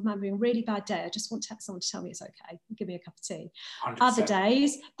days, if I'm having a really bad day, I just want someone to tell me it's okay, give me a cup of tea. 100%. Other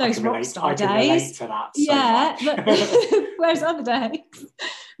days, those rock star days, relate to that so much. Whereas other days,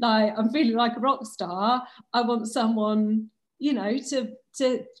 like I'm feeling like a rock star, I want someone,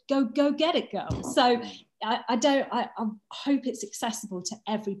 to go get it, girl. So I hope it's accessible to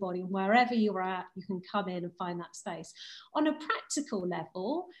everybody, and wherever you're at, you can come in and find that space. On a practical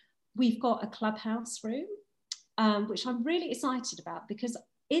level, we've got a clubhouse room, which I'm really excited about, because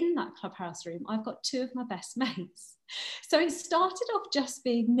in that clubhouse room, I've got two of my best mates. So it started off just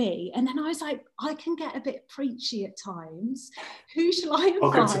being me, and then I was like, I can get a bit preachy at times. Who shall I invite?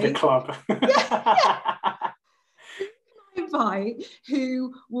 Welcome to the club. Invite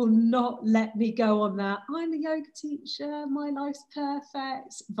who will not let me go on that I'm a yoga teacher, my life's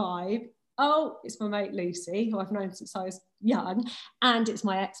perfect vibe. Oh, it's my mate Lucy, who I've known since I was young, and it's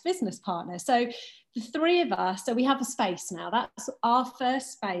my ex-business partner. So the three of us, so we have a space now. That's our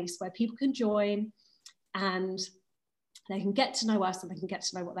first space where people can join, and they can get to know us, and they can get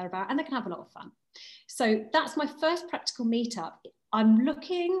to know what they're about, and they can have a lot of fun. So that's my first practical meetup. I'm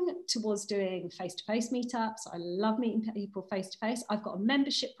looking towards doing face-to-face meetups. I love meeting people face-to-face. I've got a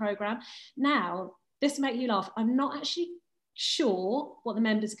membership program. Now, this will make you laugh. I'm not actually sure what the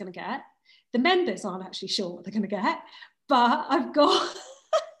members are going to get, The members aren't actually sure what they're going to get, but I've got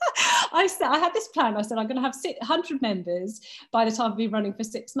I had this plan. I said I'm going to have 100 members by the time I've been running for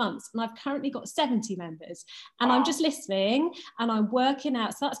 6 months, and I've currently got 70 members. And I'm just listening and I'm working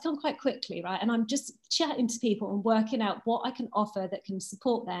out. So that's come quite quickly, right? And I'm just chatting to people and working out what I can offer that can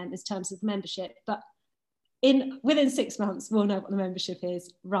support them in terms of membership. But within 6 months, we'll know what the membership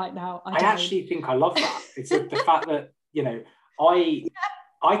is. Right now, I actually think I love that. It's the fact that, you know,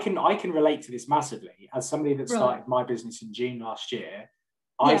 I can relate to this massively as somebody that started my business in June last year.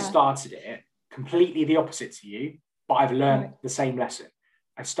 I started it completely the opposite to you, but I've learned the same lesson.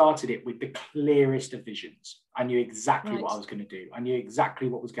 I started it with the clearest of visions. I knew exactly what I was going to do. I knew exactly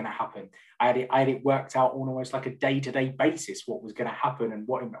what was going to happen. I had it worked out on almost like a day-to-day basis, what was going to happen and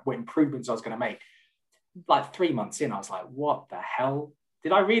what improvements I was going to make. Like 3 months in, I was like, what the hell?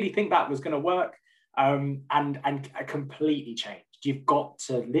 Did I really think that was going to work? And completely changed. You've got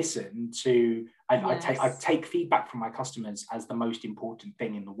to listen to, I take feedback from my customers as the most important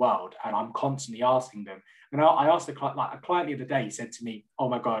thing in the world. And I'm constantly asking them. And I asked a client the other day, he said to me, oh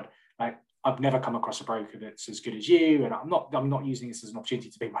my God, like I've never come across a broker that's as good as you. And I'm not using this as an opportunity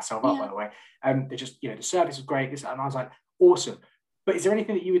to beat myself up, by the way. They're just, the service was great. And I was like, awesome. But is there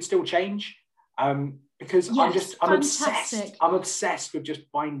anything that you would still change? Because I'm obsessed with just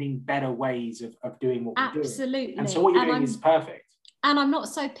finding better ways of doing what we're doing. Absolutely. And so what you're doing is perfect. And I'm not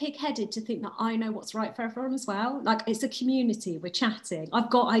so pig-headed to think that I know what's right for everyone as well. Like, it's a community, we're chatting.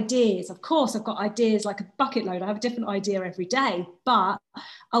 I've got ideas. Of course, I've got ideas like a bucket load. I have a different idea every day. But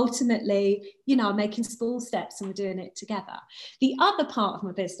ultimately, I'm making small steps and we're doing it together. The other part of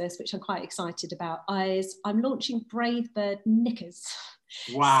my business, which I'm quite excited about, is I'm launching Brave Bird knickers.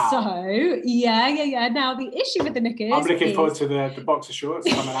 Wow. So, yeah. Now, the issue with the knickers I'm looking forward to the boxer shorts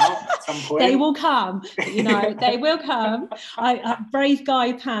coming out at some point. They will come, they will come. Brave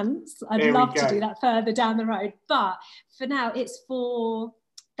guy pants. I'd love to do that further down the road. But for now,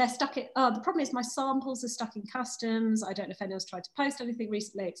 they're stuck in, the problem is my samples are stuck in customs. I don't know if anyone's tried to post anything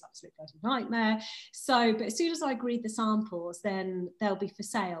recently. It's absolutely a nightmare. So, but as soon as I agree the samples, then they'll be for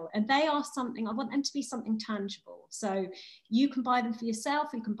sale. And they are something, I want them to be something tangible. So you can buy them for yourself,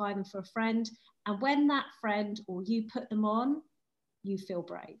 you can buy them for a friend. And when that friend or you put them on, you feel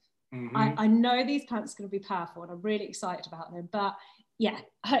brave. Mm-hmm. I know these pants are going to be powerful and I'm really excited about them. But yeah,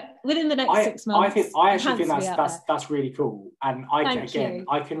 within the next 6 months. I actually think that's really cool. And I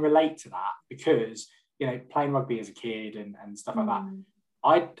can relate to that because, playing rugby as a kid and stuff like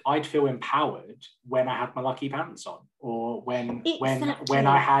that, I'd feel empowered when I had my lucky pants on, or when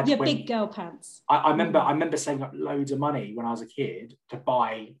I had your big girl pants. I remember saving up loads of money when I was a kid to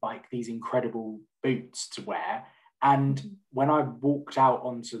buy like these incredible boots to wear. And when I walked out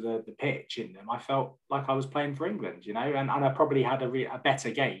onto the pitch in them, I felt like I was playing for England, and I probably had a better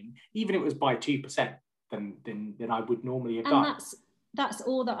game, even if it was by 2% than I would normally have done. And that's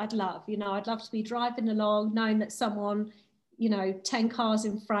all that I'd love. I'd love to be driving along, knowing that someone, 10 cars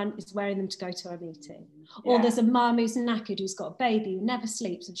in front is wearing them to go to a meeting. Yeah. Or there's a mum who's knackered, who's got a baby who never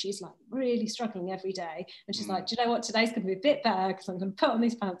sleeps, and she's like really struggling every day. And she's like, do you know what? Today's going to be a bit better because I'm going to put on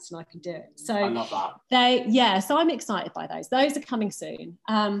these pants and I can do it. So I love that. So I'm excited by those. Those are coming soon.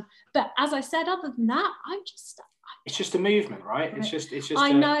 But as I said, other than that, it's just a movement, right? It's just an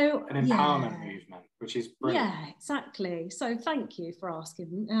empowerment movement, which is brilliant. Yeah, exactly. So thank you for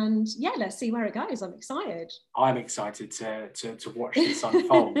asking. And let's see where it goes. I'm excited. I'm excited to watch this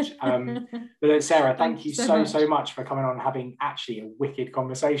unfold. But Sarah, thank you so much for coming on and having actually a wicked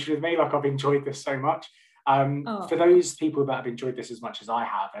conversation with me. Like, I've enjoyed this so much. For those people that have enjoyed this as much as I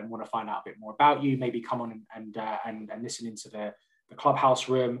have and want to find out a bit more about you, maybe come on and listen into the Clubhouse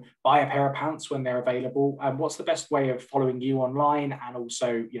room, buy a pair of pants when they're available. What's the best way of following you online, and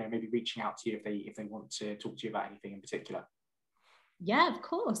also maybe reaching out to you if they want to talk to you about anything in particular? Yeah, of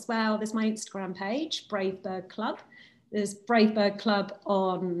course. Well, there's my Instagram page, Brave Bird Club. There's Brave Bird Club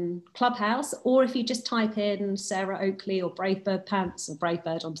on Clubhouse, or if you just type in Sarah Oakley or Brave Bird Pants or Brave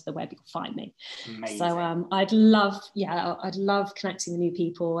Bird onto the web, you'll find me. Amazing. So I'd love connecting with new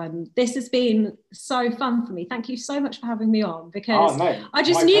people, and this has been so fun for me. Thank you so much for having me on, because I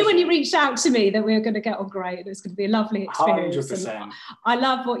just knew when you reached out to me that we were going to get on great. It was going to be a lovely experience. 100%. I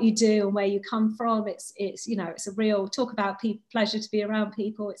love what you do and where you come from. It's it's a real talk about pleasure to be around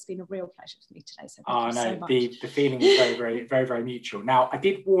people. It's been a real pleasure for me today. So thank you so much. The feeling is very mutual. Now, I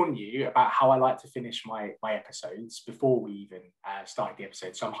did warn you about how I like to finish my episodes before we even started the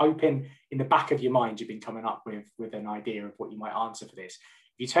episode. So I'm hoping in the back of your mind you've been coming up with an idea of what you might answer for this.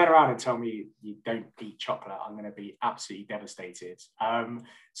 If you turn around and tell me you don't eat chocolate, I'm going to be absolutely devastated.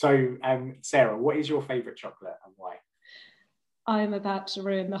 Sarah, what is your favourite chocolate and why? I'm about to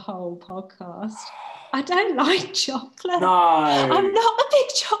ruin the whole podcast. I don't like chocolate. No. I'm not a big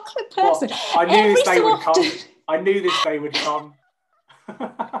chocolate person. I knew this day would come. I knew this day would come.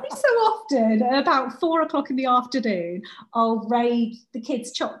 Every so often, at about 4 o'clock in the afternoon, I'll raid the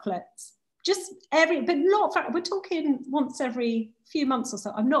kids' chocolates. But not, we're talking once every few months or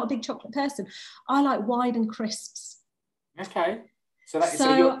so. I'm not a big chocolate person. I like wine and crisps. Okay. So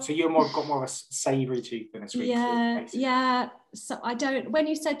you're got more of a savoury tooth than a sweet tooth. Yeah. So I don't. When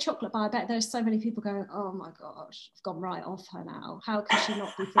you said chocolate bar, I bet there's so many people going, "Oh my gosh, I've gone right off her now. How can she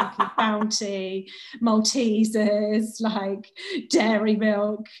not be thinking Bounty, Maltesers, like Dairy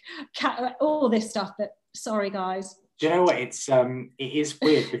Milk, all this stuff?" But sorry, guys. Do you know what? It is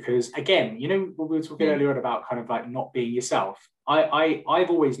weird because, again, you know, we were talking earlier on about kind of like not being yourself. I've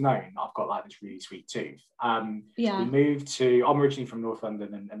always known I've got like this really sweet tooth. I'm originally from North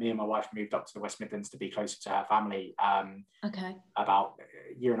London, and me and my wife moved up to the West Midlands to be closer to her family about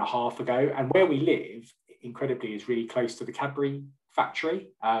a year and a half ago. And where we live, incredibly, is really close to the Cadbury factory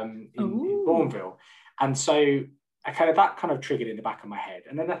in Bourneville. And so that kind of triggered in the back of my head.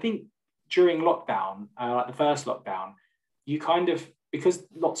 And then I think during lockdown, like the first lockdown, you kind of, because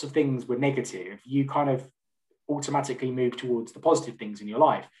lots of things were negative, you kind of automatically move towards the positive things in your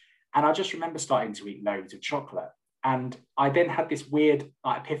life. And I just remember starting to eat loads of chocolate. And I then had this weird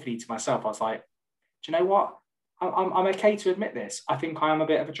epiphany to myself. I was like, do you know what? I'm okay to admit this. I think I am a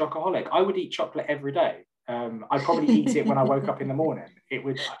bit of a chocoholic. I would eat chocolate every day. I'd probably eat it when I woke up in the morning. It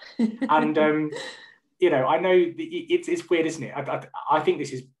would, and you know, I know it's weird, isn't it? I think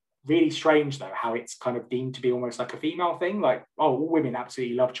this is really strange though, how it's kind of deemed to be almost like a female thing. Like, oh, all women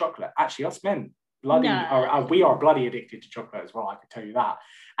absolutely love chocolate. Actually, us men we are bloody addicted to chocolate as well. I can tell you that.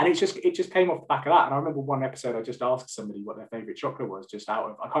 And it just came off the back of that. And I remember one episode I just asked somebody what their favorite chocolate was, just out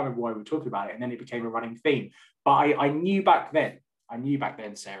of, I can't remember why we were talking about it, and then it became a running theme. But I knew back then,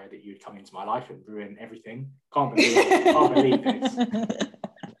 Sarah, that you would come into my life and ruin everything. Can't believe this.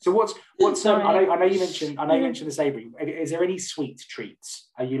 So what's I know you mentioned the savoury. Is there any sweet treats?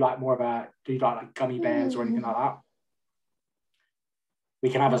 Are you like more of do you like gummy bears or anything like that?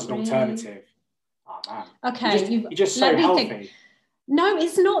 We can have as an alternative. Oh man. Okay, you're just so healthy. Think. No,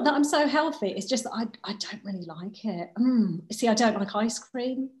 it's not that I'm so healthy. It's just that I don't really like it. See, I don't like ice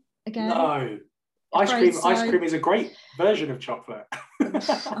cream again. No. Ice cream is a great version of chocolate.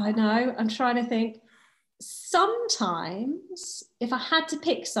 I know. I'm trying to think. Sometimes, if I had to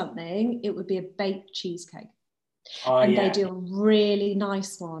pick something, it would be a baked cheesecake. They do a really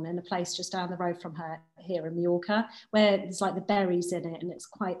nice one in a place just down the road from her here in Mallorca, where there's like the berries in it and it's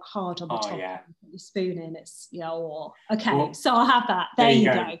quite hard on the top. You put your spoon in, it's so I'll have that. There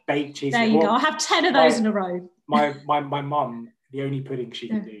you go. Baked cheesecake. There you go. I'll have 10 of those in a row. My mum, the only pudding she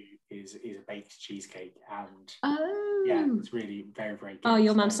can do is a baked cheesecake, and it's really very, very good. Oh,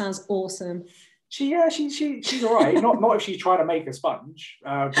 your mum sounds awesome. She's all right. Not if she's trying to make a sponge,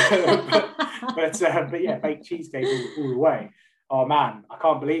 but yeah, baked cheesecake all the way. Oh man, I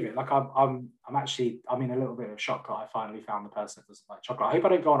can't believe it. Like I'm in a little bit of shock that I finally found the person that doesn't like chocolate. I hope I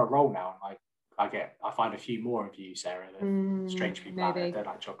don't go on a roll now and I find a few more of you, Sarah, that strange people out there don't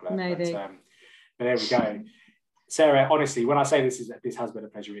like chocolate. Maybe. But there we go. Sarah, honestly, when I say this has been a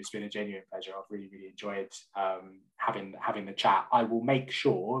pleasure, it's been a genuine pleasure. I've really, really enjoyed having the chat. I will make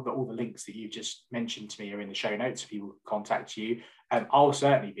sure that all the links that you just mentioned to me are in the show notes if people contact you. I'll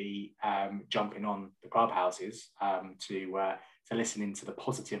certainly be jumping on the clubhouses to listen into the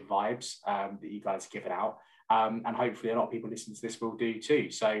positive vibes that you guys are giving out. And hopefully a lot of people listening to this will do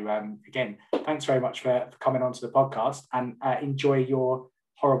too. So again, thanks very much for coming onto the podcast, and enjoy your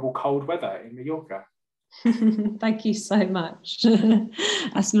horrible cold weather in Mallorca. Thank you so much.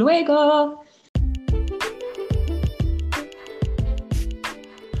 Hasta luego.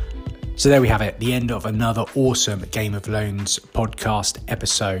 So there we have it, the end of another awesome Game of Loans podcast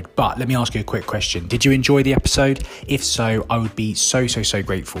episode. But let me ask you a quick question. Did you enjoy the episode? If so, I would be so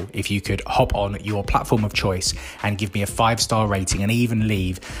grateful if you could hop on your platform of choice and give me a 5-star rating and even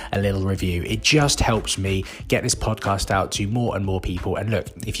leave a little review. It just helps me get this podcast out to more and more people. And look,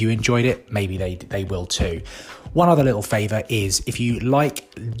 if you enjoyed it, maybe they will too. One other little favour is, if you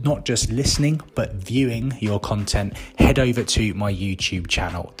like not just listening but viewing your content, head over to my YouTube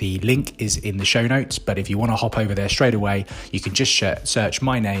channel. The link is in the show notes, but if you want to hop over there straight away, you can just search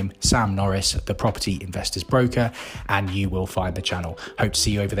my name, Sam Norris, the Property Investors Broker, and you will find the channel. Hope to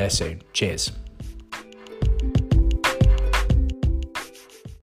see you over there soon. Cheers.